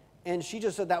beforehand. And she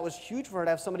just said that was huge for her to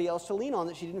have somebody else to lean on,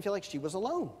 that she didn't feel like she was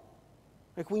alone.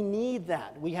 We need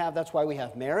that. That's why we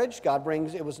have marriage. God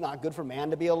brings, it was not good for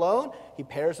man to be alone. He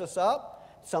pairs us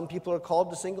up. Some people are called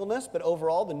to singleness, but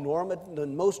overall the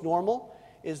most normal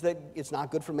is that it's not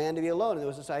good for man to be alone. And there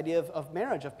was this idea of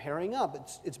marriage, of pairing up.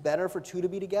 It's better for two to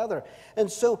be together.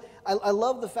 And so I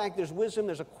love the fact there's wisdom,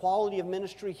 there's a quality of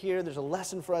ministry here, there's a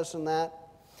lesson for us in that.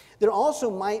 There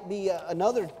also might be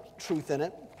another truth in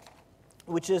it,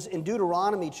 which is in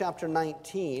Deuteronomy chapter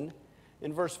 19,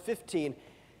 in verse 15,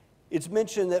 it's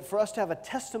mentioned that for us to have a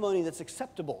testimony that's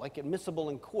acceptable, like admissible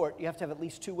in court, you have to have at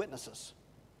least 2 witnesses.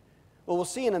 Well, we'll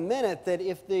see in a minute that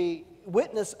if the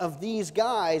witness of these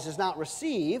guys is not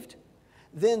received,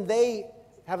 then they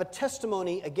have a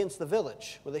testimony against the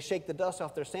village, where they shake the dust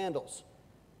off their sandals.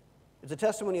 It's a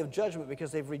testimony of judgment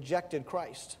because they've rejected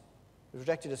Christ. They've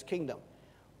rejected his kingdom.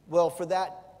 Well, for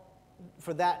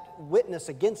that witness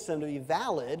against them to be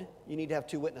valid, you need to have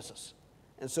 2 witnesses.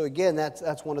 And so again,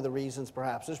 that's one of the reasons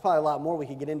perhaps. There's probably a lot more we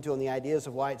could get into on the ideas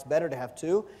of why it's better to have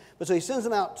 2. But so he sends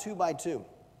them out 2 by 2.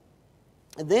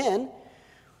 And then,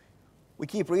 we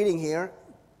keep reading here.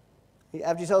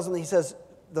 After he tells them, he says,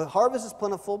 the harvest is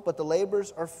plentiful, but the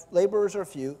laborers are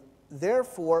few.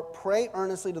 Therefore, pray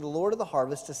earnestly to the Lord of the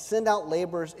harvest to send out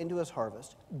laborers into his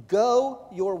harvest. Go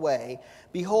your way.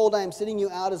 Behold, I am sending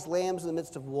you out as lambs in the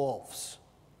midst of wolves.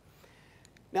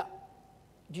 Now,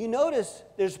 do you notice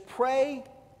there's pray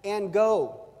and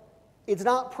go? It's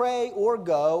not pray or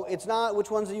go. It's not which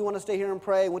ones do you want to stay here and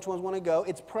pray, which ones want to go.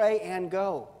 It's pray and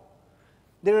go.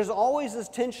 There is always this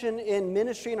tension in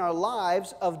ministry in our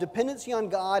lives of dependency on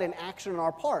God and action on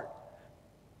our part.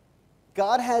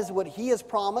 God has what he has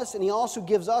promised, and he also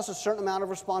gives us a certain amount of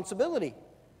responsibility,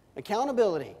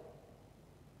 accountability,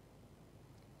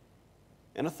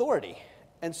 and authority.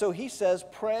 And so he says,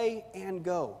 pray and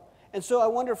go. And so I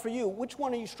wonder for you, which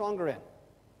one are you stronger in?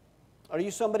 Are you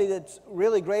somebody that's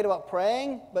really great about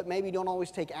praying, but maybe don't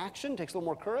always take action, takes a little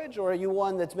more courage? Or are you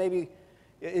one that's maybe,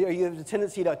 you have a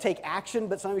tendency to take action,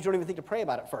 but sometimes you don't even think to pray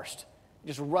about it first? You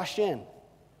just rush in.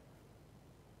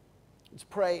 It's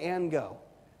pray and go.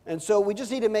 And so we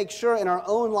just need to make sure in our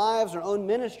own lives, our own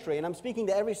ministry, and I'm speaking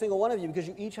to every single one of you because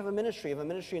you each have a ministry. You have a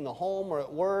ministry in the home or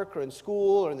at work or in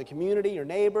school or in the community, your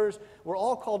neighbors. We're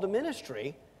all called to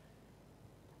ministry.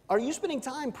 Are you spending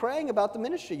time praying about the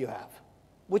ministry you have?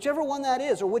 Whichever one that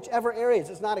is or whichever areas.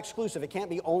 It's not exclusive. It can't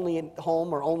be only at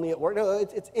home or only at work. No,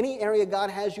 it's any area God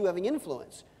has you having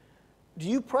influence. Do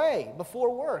you pray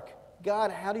before work?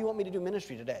 God, how do you want me to do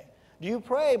ministry today? Do you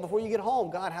pray before you get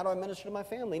home? God, how do I minister to my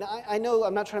family? Now, I know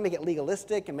I'm not trying to make it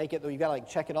legalistic and make it, you've got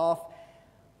to check it off.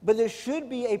 But there should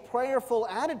be a prayerful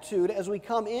attitude as we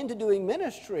come into doing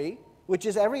ministry, which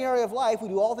is every area of life. We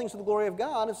do all things for the glory of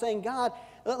God, and saying, God,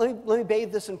 let me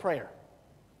bathe this in prayer.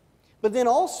 But then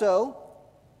also,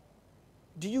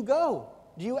 do you go?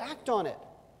 Do you act on it?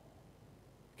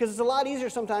 Because it's a lot easier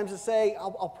sometimes to say,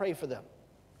 I'll pray for them.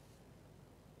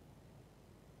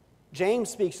 James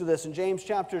speaks to this in James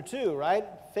chapter 2, right?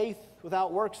 Faith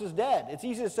without works is dead. It's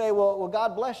easy to say, well,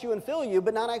 God bless you and fill you,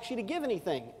 but not actually to give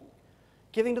anything.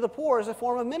 Giving to the poor is a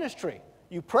form of ministry.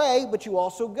 You pray, but you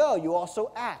also go. You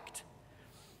also act.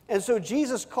 And so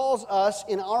Jesus calls us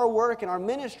in our work and our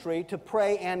ministry to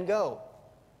pray and go.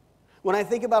 When I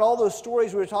think about all those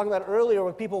stories we were talking about earlier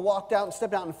where people walked out and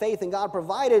stepped out in faith and God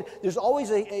provided, there's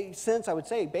always a sense, I would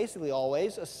say basically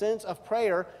always, a sense of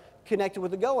prayer connected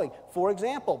with the going. For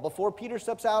example, before Peter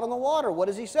steps out on the water, what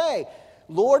does he say?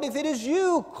 Lord, if it is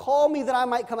you, call me that I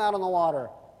might come out on the water.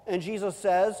 And Jesus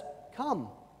says, come.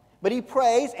 But he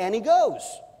prays and he goes.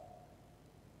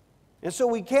 And so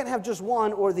we can't have just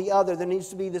one or the other. There needs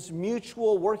to be this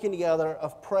mutual working together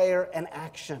of prayer and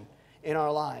action in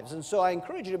our lives. And so I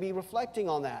encourage you to be reflecting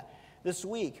on that this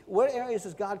week. What areas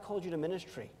has God called you to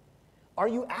ministry? Are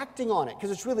you acting on it? Because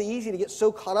it's really easy to get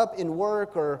so caught up in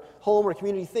work or home or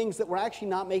community things that we're actually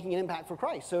not making an impact for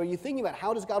Christ. So are you thinking about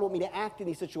how does God want me to act in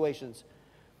these situations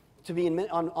to be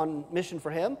on mission for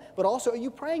Him? But also, are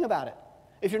you praying about it?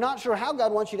 If you're not sure how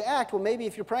God wants you to act, well, maybe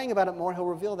if you're praying about it more, He'll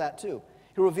reveal that too.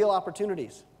 He'll reveal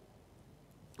opportunities.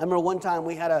 I remember one time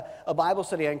we had a Bible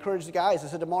study. I encouraged the guys. I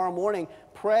said, tomorrow morning,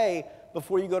 pray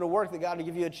before you go to work that God will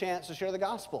give you a chance to share the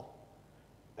gospel.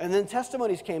 And then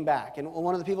testimonies came back. And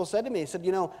one of the people said to me, he said,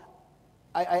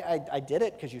 I did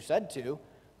it because you said to.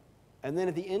 And then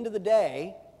at the end of the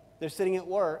day, they're sitting at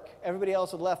work. Everybody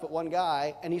else had left but one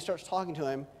guy. And he starts talking to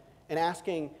him and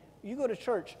asking, you go to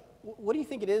church, what do you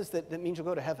think it is that means you'll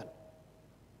go to heaven?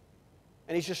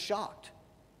 And he's just shocked.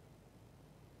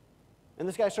 And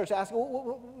this guy starts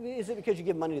asking, is it because you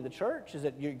give money to the church? Is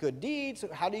it your good deeds?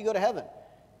 How do you go to heaven?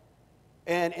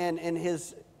 And in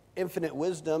his infinite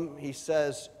wisdom, he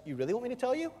says, you really want me to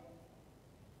tell you?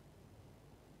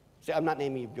 See, I'm not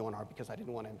naming you Bjornar because I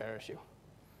didn't want to embarrass you.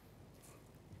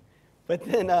 But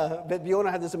then Bjornar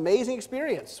had this amazing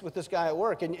experience with this guy at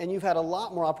work, and you've had a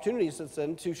lot more opportunities since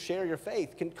then to share your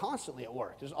faith constantly at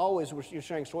work. There's always, you're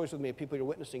sharing stories with me of people you're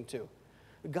witnessing to.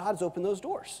 God's opened those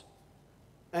doors.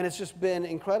 And it's just been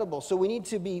incredible. So we need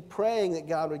to be praying that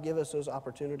God would give us those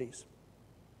opportunities.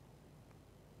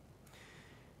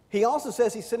 He also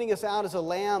says he's sending us out as a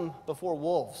lamb before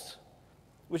wolves,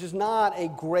 which is not a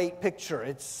great picture.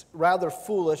 It's rather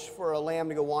foolish for a lamb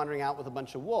to go wandering out with a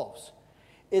bunch of wolves.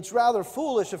 It's rather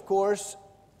foolish, of course,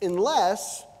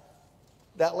 unless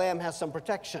that lamb has some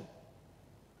protection.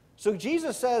 So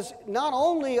Jesus says, not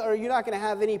only are you not going to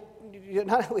have any, he's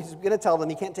going to tell them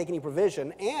you can't take any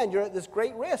provision, and you're at this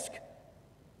great risk.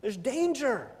 There's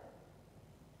danger.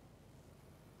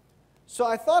 So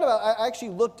I actually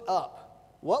looked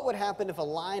up what would happen if a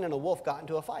lion and a wolf got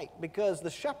into a fight, because the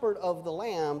shepherd of the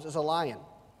lambs is a lion.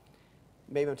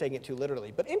 Maybe I'm taking it too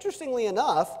literally. But interestingly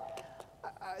enough,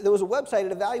 there was a website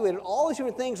that evaluated all these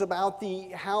different things about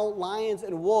how lions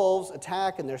and wolves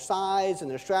attack and their size and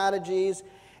their strategies.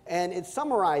 And it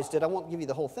summarized it, I won't give you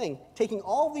the whole thing, taking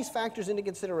all of these factors into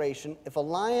consideration. If a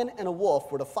lion and a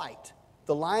wolf were to fight,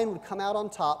 the lion would come out on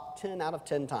top 10 out of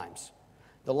 10 times.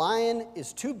 The lion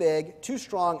is too big, too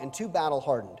strong, and too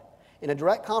battle-hardened. In a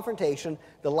direct confrontation,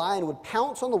 the lion would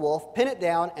pounce on the wolf, pin it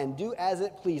down, and do as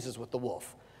it pleases with the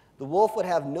wolf. The wolf would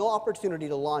have no opportunity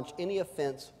to launch any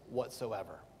offense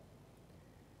whatsoever.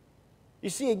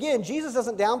 You see, again, Jesus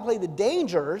doesn't downplay the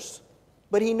dangers,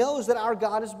 but he knows that our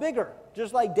God is bigger.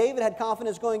 Just like David had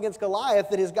confidence going against Goliath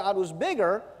that his God was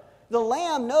bigger, the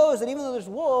lamb knows that even though there's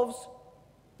wolves,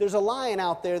 there's a lion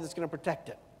out there that's going to protect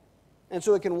it. And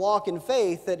so it can walk in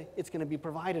faith that it's going to be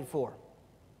provided for.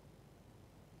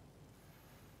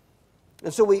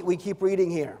 And so we keep reading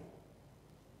here.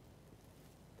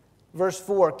 Verse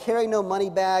 4, carry no money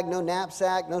bag, no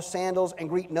knapsack, no sandals, and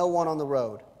greet no one on the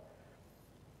road.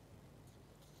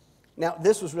 Now,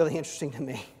 this was really interesting to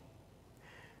me.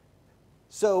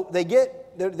 So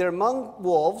they're among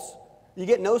wolves. You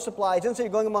get no supplies. It doesn't say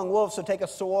you're going among wolves, so take a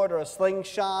sword or a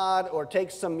slingshot or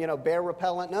take some, bear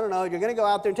repellent. No. You're going to go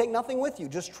out there and take nothing with you.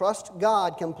 Just trust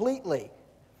God completely.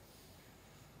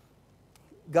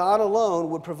 God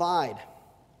alone would provide.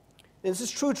 And this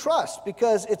is true trust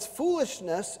because it's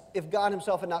foolishness if God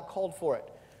himself had not called for it.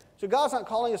 So God's not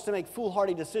calling us to make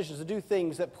foolhardy decisions, to do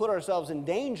things that put ourselves in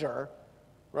danger.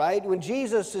 Right? When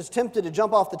Jesus is tempted to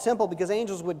jump off the temple because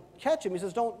angels would catch him, he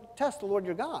says, don't test the Lord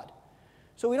your God.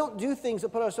 So we don't do things that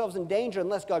put ourselves in danger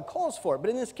unless God calls for it. But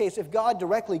in this case, if God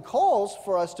directly calls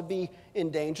for us to be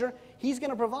in danger, he's going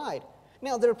to provide.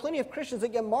 Now, there are plenty of Christians that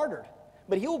get martyred,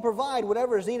 but he will provide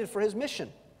whatever is needed for his mission.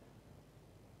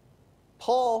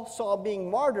 Paul saw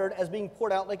being martyred as being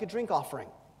poured out like a drink offering.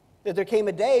 That there came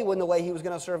a day when the way he was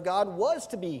going to serve God was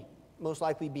to be most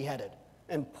likely beheaded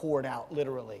and poured out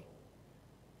literally.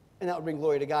 And that would bring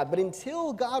glory to God. But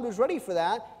until God was ready for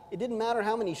that, it didn't matter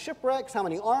how many shipwrecks, how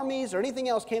many armies, or anything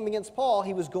else came against Paul,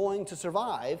 he was going to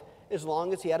survive as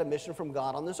long as he had a mission from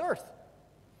God on this earth.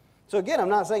 So again, I'm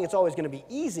not saying it's always going to be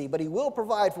easy, but he will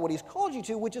provide for what he's called you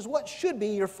to, which is what should be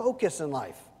your focus in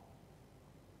life.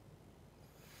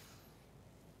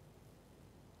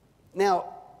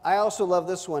 Now, I also love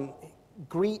this one.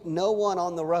 Greet no one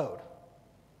on the road.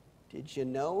 Did you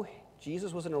know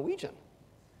Jesus was a Norwegian?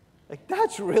 Like,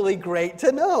 that's really great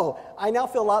to know. I now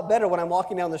feel a lot better when I'm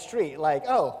walking down the street. Like,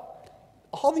 oh,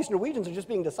 all these Norwegians are just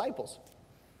being disciples.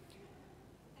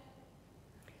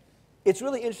 It's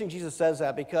really interesting Jesus says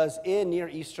that because in Near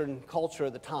Eastern culture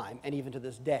at the time, and even to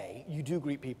this day, you do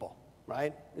greet people,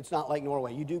 right? It's not like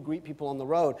Norway. You do greet people on the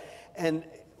road. And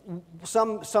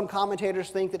some commentators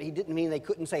think that he didn't mean they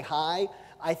couldn't say hi.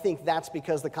 I think that's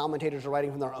because the commentators are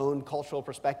writing from their own cultural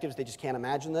perspectives. They just can't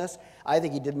imagine this. I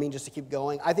think he did mean just to keep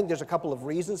going. I think there's a couple of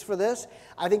reasons for this.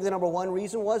 I think the number one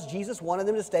reason was Jesus wanted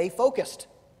them to stay focused.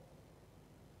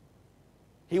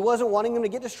 He wasn't wanting them to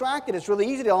get distracted. It's really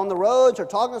easy to on the roads or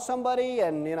talking to somebody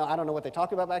and, I don't know what they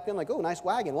talked about back then. Like, oh, nice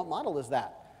wagon. What model is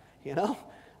that?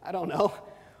 I don't know.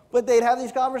 But they'd have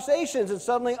these conversations and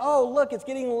suddenly, oh, look, it's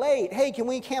getting late. Hey, can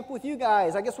we camp with you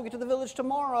guys? I guess we'll get to the village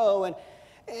tomorrow.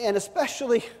 And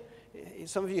especially,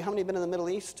 some of you, how many have been in the Middle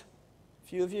East? A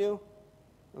few of you?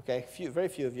 Okay, very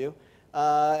few of you.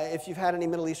 If you've had any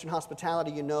Middle Eastern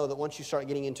hospitality, you know that once you start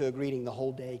getting into a greeting, the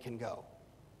whole day can go.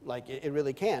 Like, it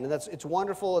really can. And it's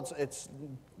wonderful. It's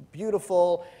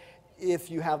beautiful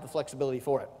if you have the flexibility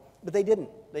for it. But they didn't.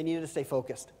 They needed to stay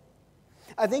focused.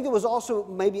 I think there was also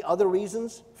maybe other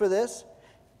reasons for this.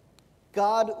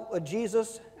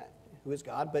 Jesus, who is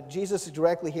God, but Jesus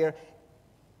directly here,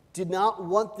 did not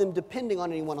want them depending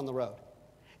on anyone on the road.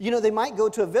 They might go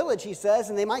to a village, he says,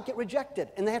 and they might get rejected,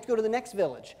 and they have to go to the next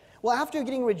village. Well, after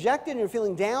getting rejected and you're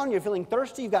feeling down, you're feeling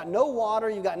thirsty, you've got no water,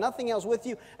 you've got nothing else with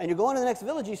you, and you're going to the next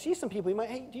village, you see some people, you might,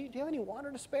 hey, do you have any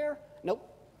water to spare?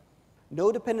 Nope.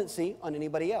 No dependency on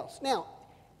anybody else. Now,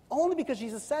 only because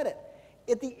Jesus said it.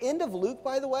 At the end of Luke,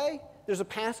 by the way, there's a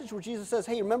passage where Jesus says,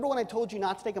 hey, remember when I told you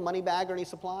not to take a money bag or any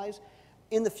supplies?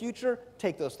 In the future,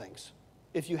 take those things.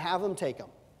 If you have them, take them.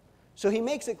 So he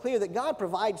makes it clear that God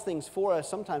provides things for us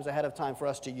sometimes ahead of time for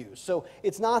us to use. So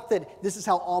it's not that this is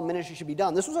how all ministry should be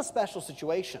done. This was a special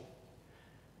situation.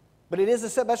 But it is a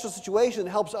special situation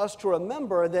that helps us to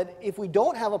remember that if we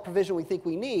don't have a provision we think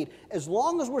we need, as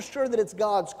long as we're sure that it's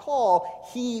God's call,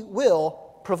 he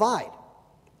will provide.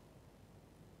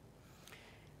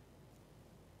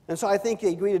 And so I think they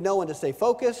agreed to no one to stay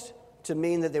focused, to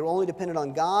mean that they were only dependent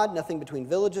on God, nothing between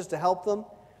villages to help them.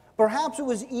 Perhaps it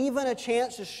was even a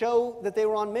chance to show that they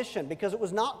were on mission because it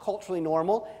was not culturally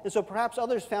normal, and so perhaps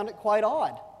others found it quite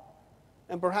odd.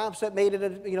 And perhaps that made it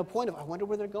a point of, I wonder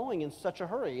where they're going in such a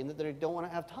hurry and that they don't want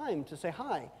to have time to say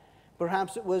hi.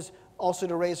 Perhaps it was also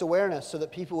to raise awareness so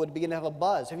that people would begin to have a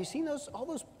buzz. Have you seen all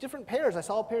those different pairs? I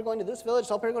saw a pair going to this village,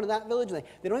 saw a pair going to that village, and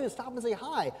they don't even stop and say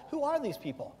hi. Who are these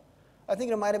people? I think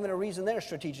there might have been a reason there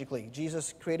strategically,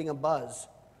 Jesus creating a buzz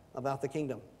about the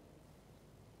kingdom.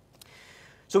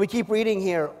 So we keep reading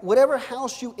here. Whatever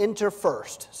house you enter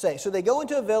first, say. So they go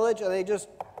into a village or they just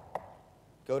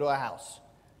go to a house.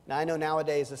 Now I know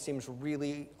nowadays this seems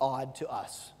really odd to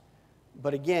us.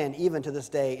 But again, even to this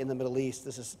day in the Middle East,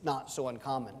 this is not so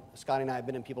uncommon. Scotty and I have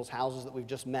been in people's houses that we've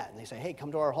just met. And they say, hey,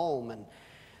 come to our home and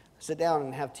sit down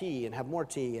and have tea and have more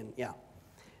tea. And yeah.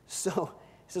 So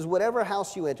it says, whatever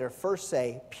house you enter, first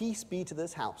say, peace be to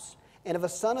this house. And if a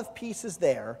son of peace is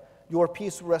there, your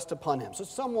peace will rest upon him. So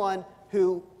someone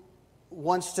who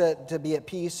wants to be at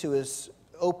peace, who is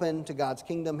open to God's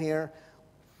kingdom here.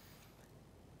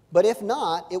 But if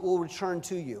not, it will return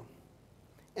to you.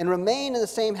 And remain in the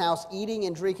same house, eating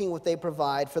and drinking what they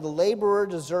provide, for the laborer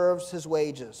deserves his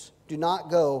wages. Do not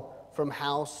go from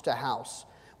house to house.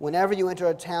 Whenever you enter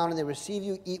a town and they receive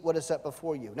you, eat what is set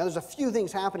before you. Now there's a few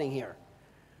things happening here.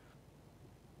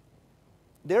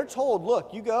 They're told,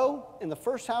 look, you go in the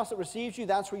first house that receives you,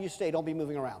 that's where you stay. Don't be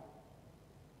moving around.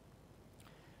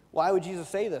 Why would Jesus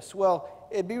say this? Well,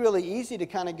 it'd be really easy to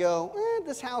kind of go,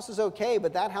 this house is okay,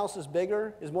 but that house is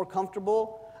bigger, is more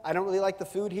comfortable. I don't really like the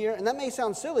food here. And that may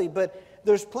sound silly, but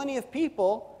there's plenty of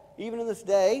people, even in this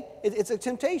day, it's a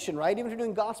temptation, right? Even if you're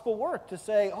doing gospel work, to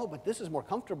say, oh, but this is more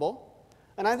comfortable.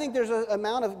 And I think there's an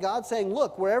amount of God saying,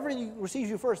 look, wherever he receives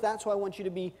you first, that's who I want you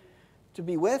to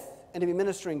be with and to be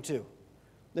ministering to.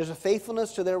 There's a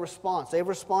faithfulness to their response. They've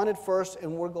responded first,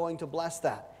 and we're going to bless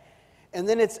that. And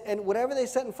then and whatever they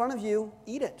set in front of you,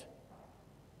 eat it.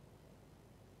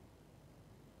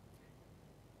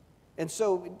 And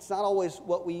so it's not always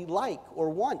what we like or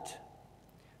want.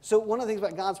 So one of the things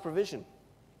about God's provision,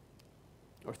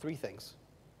 or three things.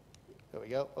 There we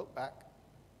go. Oh, back.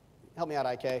 Help me out,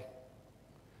 IK.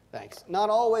 Thanks. Not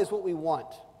always what we want,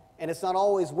 and it's not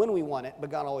always when we want it, but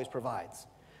God always provides.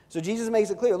 So Jesus makes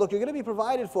it clear, look, you're going to be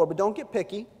provided for, but don't get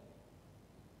picky.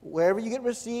 Wherever you get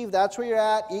received, that's where you're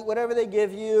at. Eat whatever they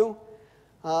give you.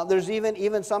 There's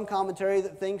even some commentary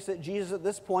that thinks that Jesus at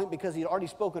this point, because he had already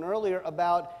spoken earlier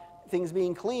about things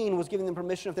being clean, was giving them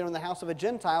permission if they're in the house of a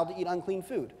Gentile to eat unclean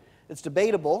food. It's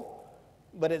debatable,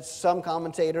 but some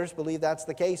commentators believe that's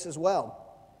the case as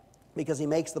well, because he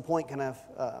makes the point kind of,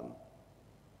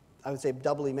 I would say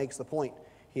doubly makes the point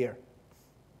here.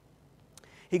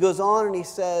 He goes on and he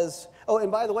says, oh, and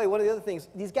by the way, one of the other things,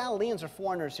 these Galileans are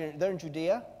foreigners here. They're in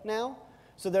Judea now,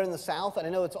 so they're in the south, and I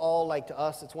know it's all like to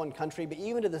us, it's one country, but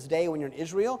even to this day when you're in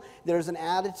Israel, there's an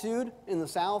attitude in the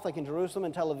south, like in Jerusalem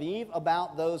and Tel Aviv,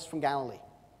 about those from Galilee.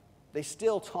 They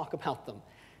still talk about them,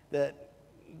 that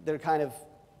they're kind of,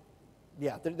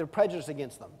 they're prejudiced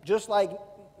against them. Just like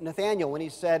Nathanael, when he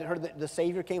heard that the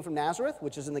Savior came from Nazareth,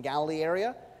 which is in the Galilee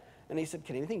area, and he said,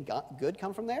 can anything good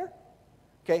come from there?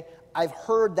 Okay, I've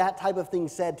heard that type of thing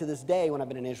said to this day when I've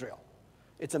been in Israel.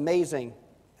 It's amazing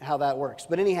how that works.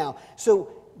 But anyhow, so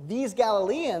these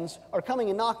Galileans are coming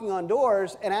and knocking on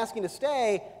doors and asking to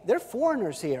stay. They're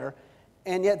foreigners here,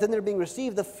 and yet then they're being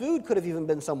received. The food could have even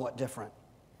been somewhat different.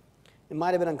 It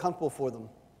might have been uncomfortable for them.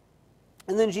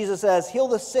 And then Jesus says, heal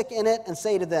the sick in it and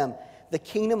say to them, the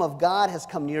kingdom of God has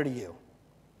come near to you.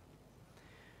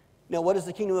 Now, what is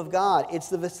the kingdom of God? It's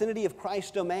the vicinity of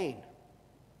Christ's domain.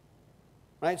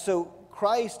 Right? So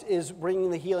Christ is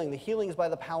bringing the healing. The healing is by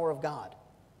the power of God.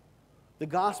 The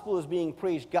gospel is being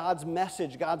preached. God's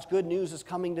message, God's good news is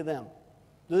coming to them.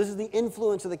 So this is the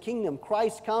influence of the kingdom.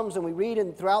 Christ comes, and we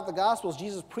read throughout the Gospels,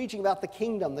 Jesus preaching about the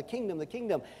kingdom, the kingdom, the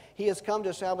kingdom. He has come to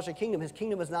establish a kingdom. His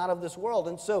kingdom is not of this world.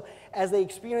 And so as they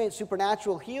experience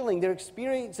supernatural healing, they're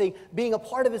experiencing being a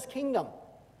part of his kingdom.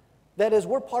 That is,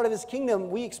 we're part of his kingdom.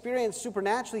 We experience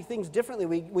supernaturally things differently.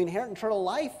 We inherit eternal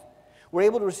life. We're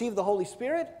able to receive the Holy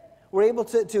Spirit. We're able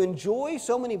to enjoy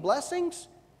so many blessings.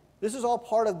 This is all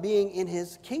part of being in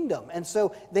his kingdom. And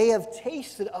so they have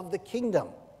tasted of the kingdom.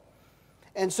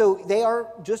 And so they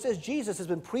are, just as Jesus has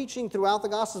been preaching throughout the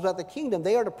Gospels about the kingdom,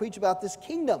 they are to preach about this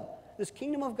kingdom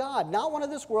of God. Not one of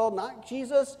this world, not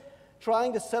Jesus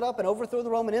trying to set up and overthrow the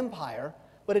Roman Empire,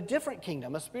 but a different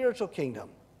kingdom, a spiritual kingdom.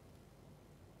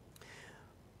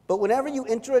 But whenever you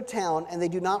enter a town and they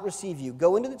do not receive you,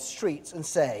 go into the streets and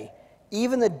say,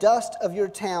 even the dust of your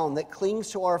town that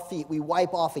clings to our feet we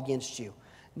wipe off against you.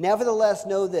 Nevertheless,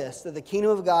 know this, that the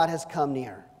kingdom of God has come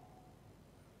near.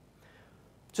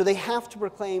 So they have to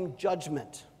proclaim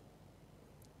judgment.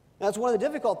 Now, it's one of the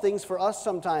difficult things for us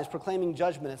sometimes, proclaiming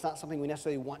judgment. It's not something we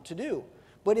necessarily want to do.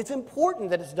 But it's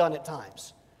important that it's done at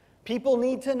times. People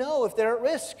need to know if they're at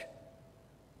risk.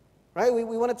 Right? We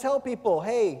want to tell people,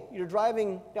 hey, you're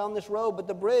driving down this road, but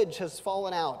the bridge has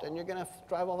fallen out, and you're going to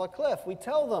drive off a cliff. We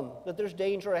tell them that there's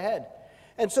danger ahead.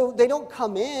 And so they don't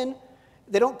come in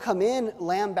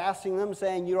lambasting them,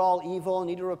 saying you're all evil and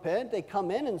need to repent. They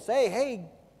come in and say, hey,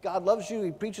 God loves you.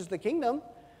 He preaches the kingdom.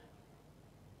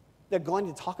 They're going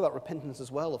to talk about repentance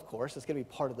as well, of course. It's going to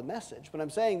be part of the message. But I'm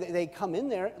saying they come in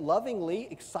there lovingly,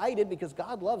 excited, because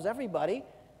God loves everybody.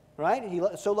 Right? He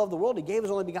so loved the world, he gave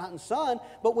his only begotten Son.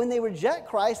 But when they reject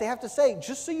Christ, they have to say,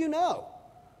 just so you know,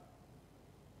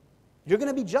 you're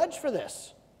going to be judged for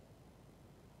this.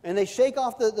 And they shake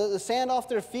off the sand off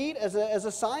their feet as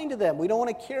a sign to them. We don't want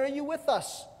to carry you with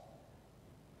us.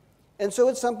 And so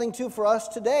it's something, too, for us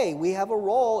today. We have a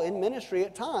role in ministry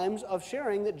at times of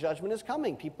sharing that judgment is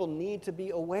coming. People need to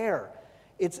be aware.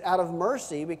 It's out of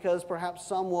mercy because perhaps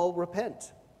some will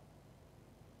repent.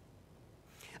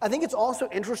 I think it's also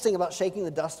interesting about shaking the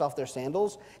dust off their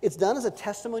sandals. It's done as a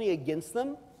testimony against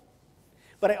them.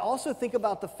 But I also think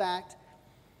about the fact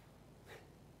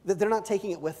that they're not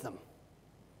taking it with them.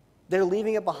 They're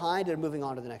leaving it behind and moving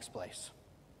on to the next place.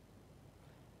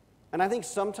 And I think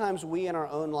sometimes we in our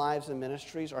own lives and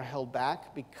ministries are held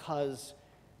back because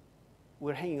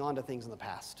we're hanging on to things in the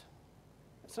past.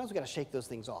 Sometimes we've got to shake those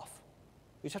things off.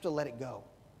 We just have to let it go.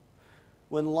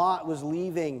 When Lot was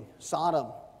leaving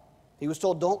Sodom, he was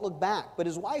told, don't look back. But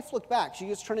his wife looked back. She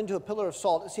gets turned into a pillar of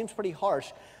salt. It seems pretty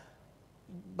harsh.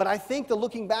 But I think the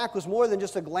looking back was more than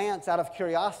just a glance out of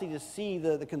curiosity to see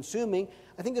the consuming.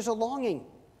 I think there's a longing,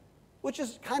 which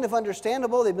is kind of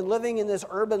understandable. They've been living in this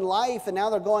urban life, and now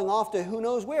they're going off to who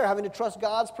knows where, having to trust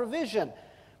God's provision.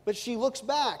 But she looks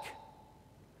back.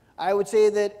 I would say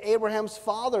that Abraham's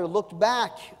father looked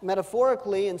back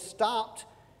metaphorically and stopped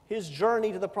his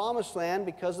journey to the promised land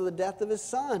because of the death of his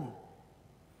son.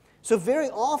 So very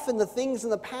often the things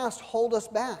in the past hold us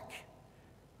back.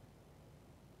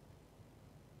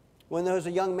 When there was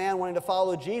a young man wanting to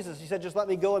follow Jesus, he said, just let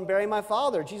me go and bury my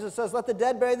father. Jesus says, let the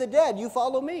dead bury the dead. You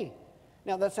follow me.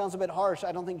 Now, that sounds a bit harsh.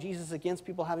 I don't think Jesus is against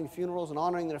people having funerals and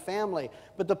honoring their family.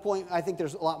 But the point, I think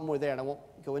there's a lot more there, and I won't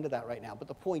go into that right now. But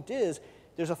the point is,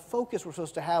 there's a focus we're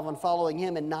supposed to have on following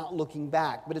him and not looking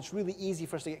back. But it's really easy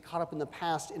for us to get caught up in the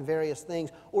past in various things,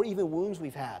 or even wounds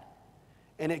we've had.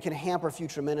 And it can hamper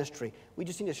future ministry. We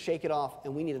just need to shake it off,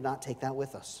 and we need to not take that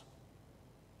with us.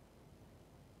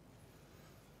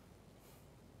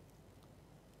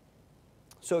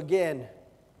 So again,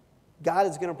 God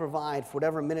is going to provide for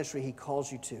whatever ministry he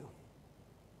calls you to.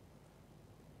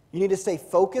 You need to stay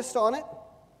focused on it,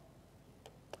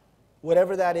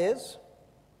 whatever that is.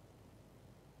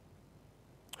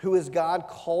 Who has God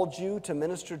called you to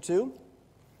minister to?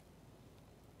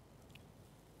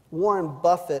 Warren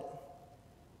Buffett,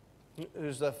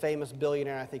 who's a famous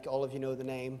billionaire, I think all of you know the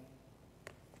name.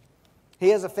 He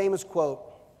has a famous quote.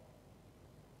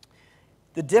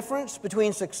 The difference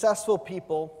between successful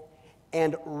people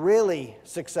and really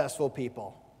successful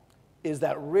people is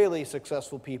that really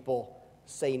successful people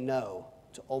say no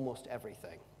to almost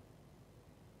everything.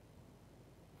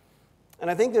 And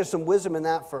I think there's some wisdom in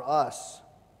that for us.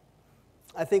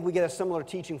 I think we get a similar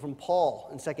teaching from Paul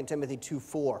in 2 Timothy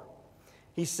 2:4.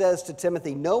 He says to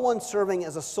Timothy, no one serving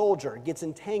as a soldier gets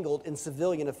entangled in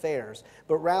civilian affairs,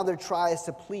 but rather tries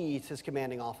to please his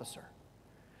commanding officer.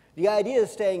 The idea is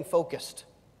staying focused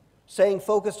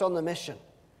on the mission.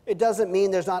 It doesn't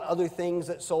mean there's not other things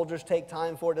that soldiers take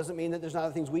time for. It doesn't mean that there's not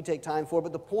other things we take time for.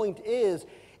 But the point is,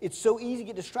 it's so easy to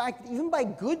get distracted, even by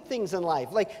good things in life.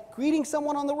 Like greeting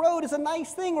someone on the road is a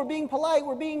nice thing. We're being polite.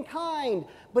 We're being kind.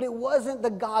 But it wasn't the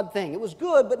God thing. It was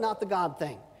good, but not the God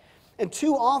thing. And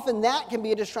too often that can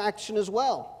be a distraction as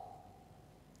well.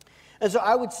 And so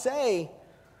I would say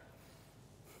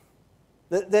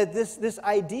that this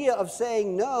idea of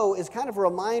saying no is kind of a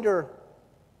reminder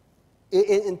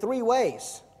in three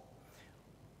ways.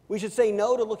 We should say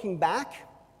no to looking back.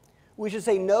 We should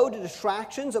say no to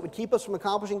distractions that would keep us from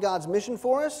accomplishing God's mission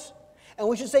for us. And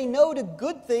we should say no to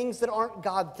good things that aren't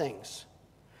God things.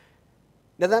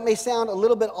 Now that may sound a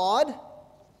little bit odd,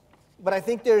 but I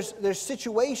think there's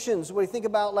situations where you think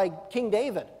about like King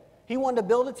David. He wanted to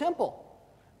build a temple.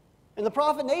 And the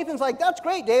prophet Nathan's like, that's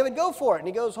great, David, go for it. And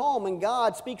he goes home, and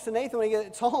God speaks to Nathan when he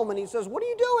gets home, and he says, what are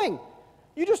you doing?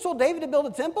 You just told David to build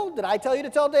a temple? Did I tell you to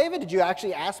tell David? Did you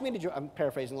actually ask me? I'm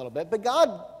paraphrasing a little bit. But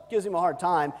God gives him a hard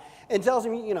time and tells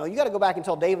him, you got to go back and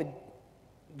tell David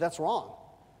that's wrong,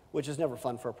 which is never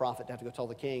fun for a prophet to have to go tell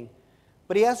the king.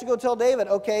 But he has to go tell David,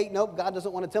 okay, nope, God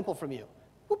doesn't want a temple from you.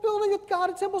 Well, building a God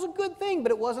a temple is a good thing,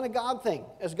 but it wasn't a God thing.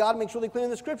 As God makes really clear in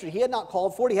the Scripture, he had not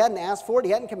called for it, he hadn't asked for it,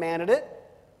 he hadn't commanded it.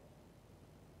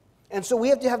 And so we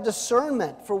have to have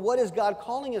discernment for what is God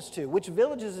calling us to. Which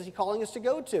villages is he calling us to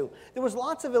go to? There was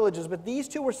lots of villages, but these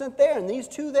two were sent there and these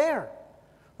two there.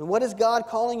 And what is God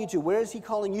calling you to? Where is he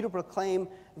calling you to proclaim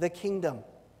the kingdom?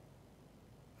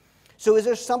 So is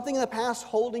there something in the past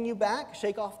holding you back?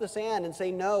 Shake off the sand and say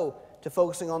no to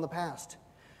focusing on the past.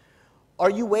 Are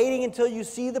you waiting until you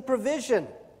see the provision?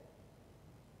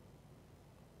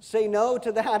 Say no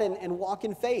to that and walk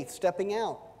in faith, stepping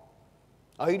out.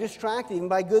 Are you distracted even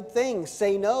by good things?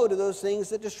 Say no to those things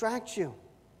that distract you.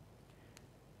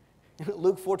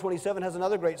 Luke 4:27 has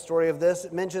another great story of this.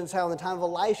 It mentions how in the time of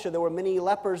Elisha there were many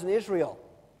lepers in Israel,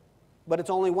 but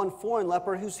it's only one foreign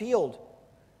leper who's healed.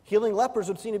 Healing lepers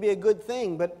would seem to be a good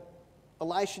thing, but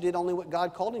Elisha did only what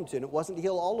God called him to, and it wasn't to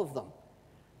heal all of them.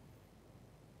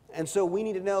 And so we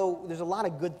need to know there's a lot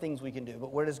of good things we can do,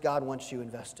 but where does God want you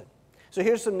invested? So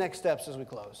here's some next steps as we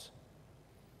close.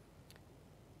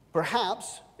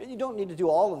 Perhaps, you don't need to do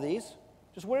all of these,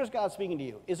 just where is God speaking to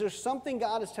you? Is there something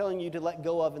God is telling you to let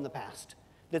go of in the past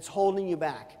that's holding you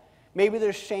back? Maybe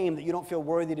there's shame that you don't feel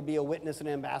worthy to be a witness and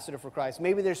an ambassador for Christ.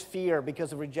 Maybe there's fear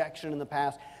because of rejection in the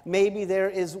past. Maybe there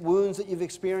is wounds that you've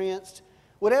experienced.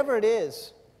 Whatever it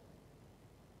is,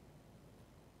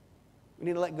 we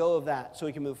need to let go of that so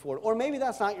we can move forward. Or maybe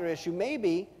that's not your issue.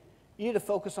 Maybe you need to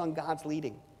focus on God's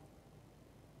leading.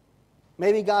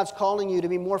 Maybe God's calling you to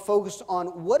be more focused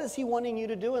on what is he wanting you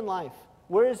to do in life?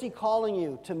 Where is he calling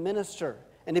you to minister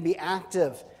and to be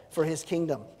active for his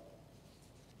kingdom?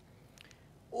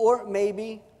 Or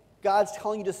maybe God's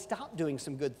telling you to stop doing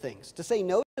some good things, to say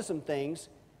no to some things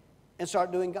and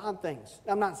start doing God things.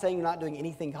 Now, I'm not saying you're not doing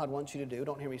anything God wants you to do.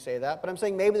 Don't hear me say that. But I'm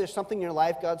saying maybe there's something in your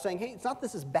life God's saying, hey, it's not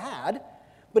this is bad,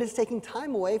 but it's taking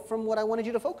time away from what I wanted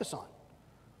you to focus on.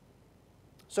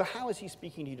 So how is he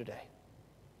speaking to you today?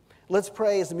 Let's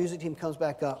pray as the music team comes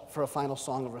back up for a final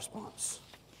song of response.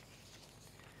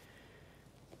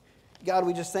 God,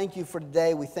 we just thank you for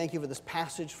today. We thank you for this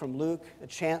passage from Luke, a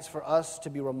chance for us to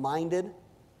be reminded,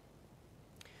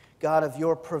 God, of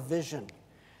your provision.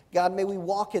 God, may we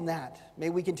walk in that. May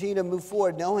we continue to move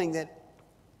forward knowing that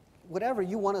whatever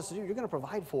you want us to do, you're going to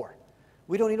provide for.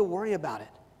 We don't need to worry about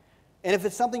it. And if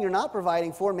it's something you're not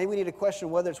providing for, maybe we need to question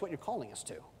whether it's what you're calling us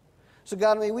to. So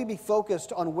God, may we be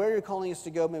focused on where you're calling us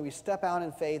to go. May we step out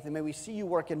in faith, and may we see you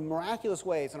work in miraculous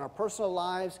ways in our personal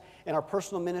lives, in our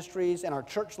personal ministries, in our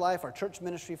church life, our church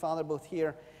ministry, Father, both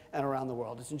here and around the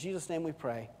world. It's in Jesus' name we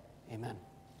pray. Amen.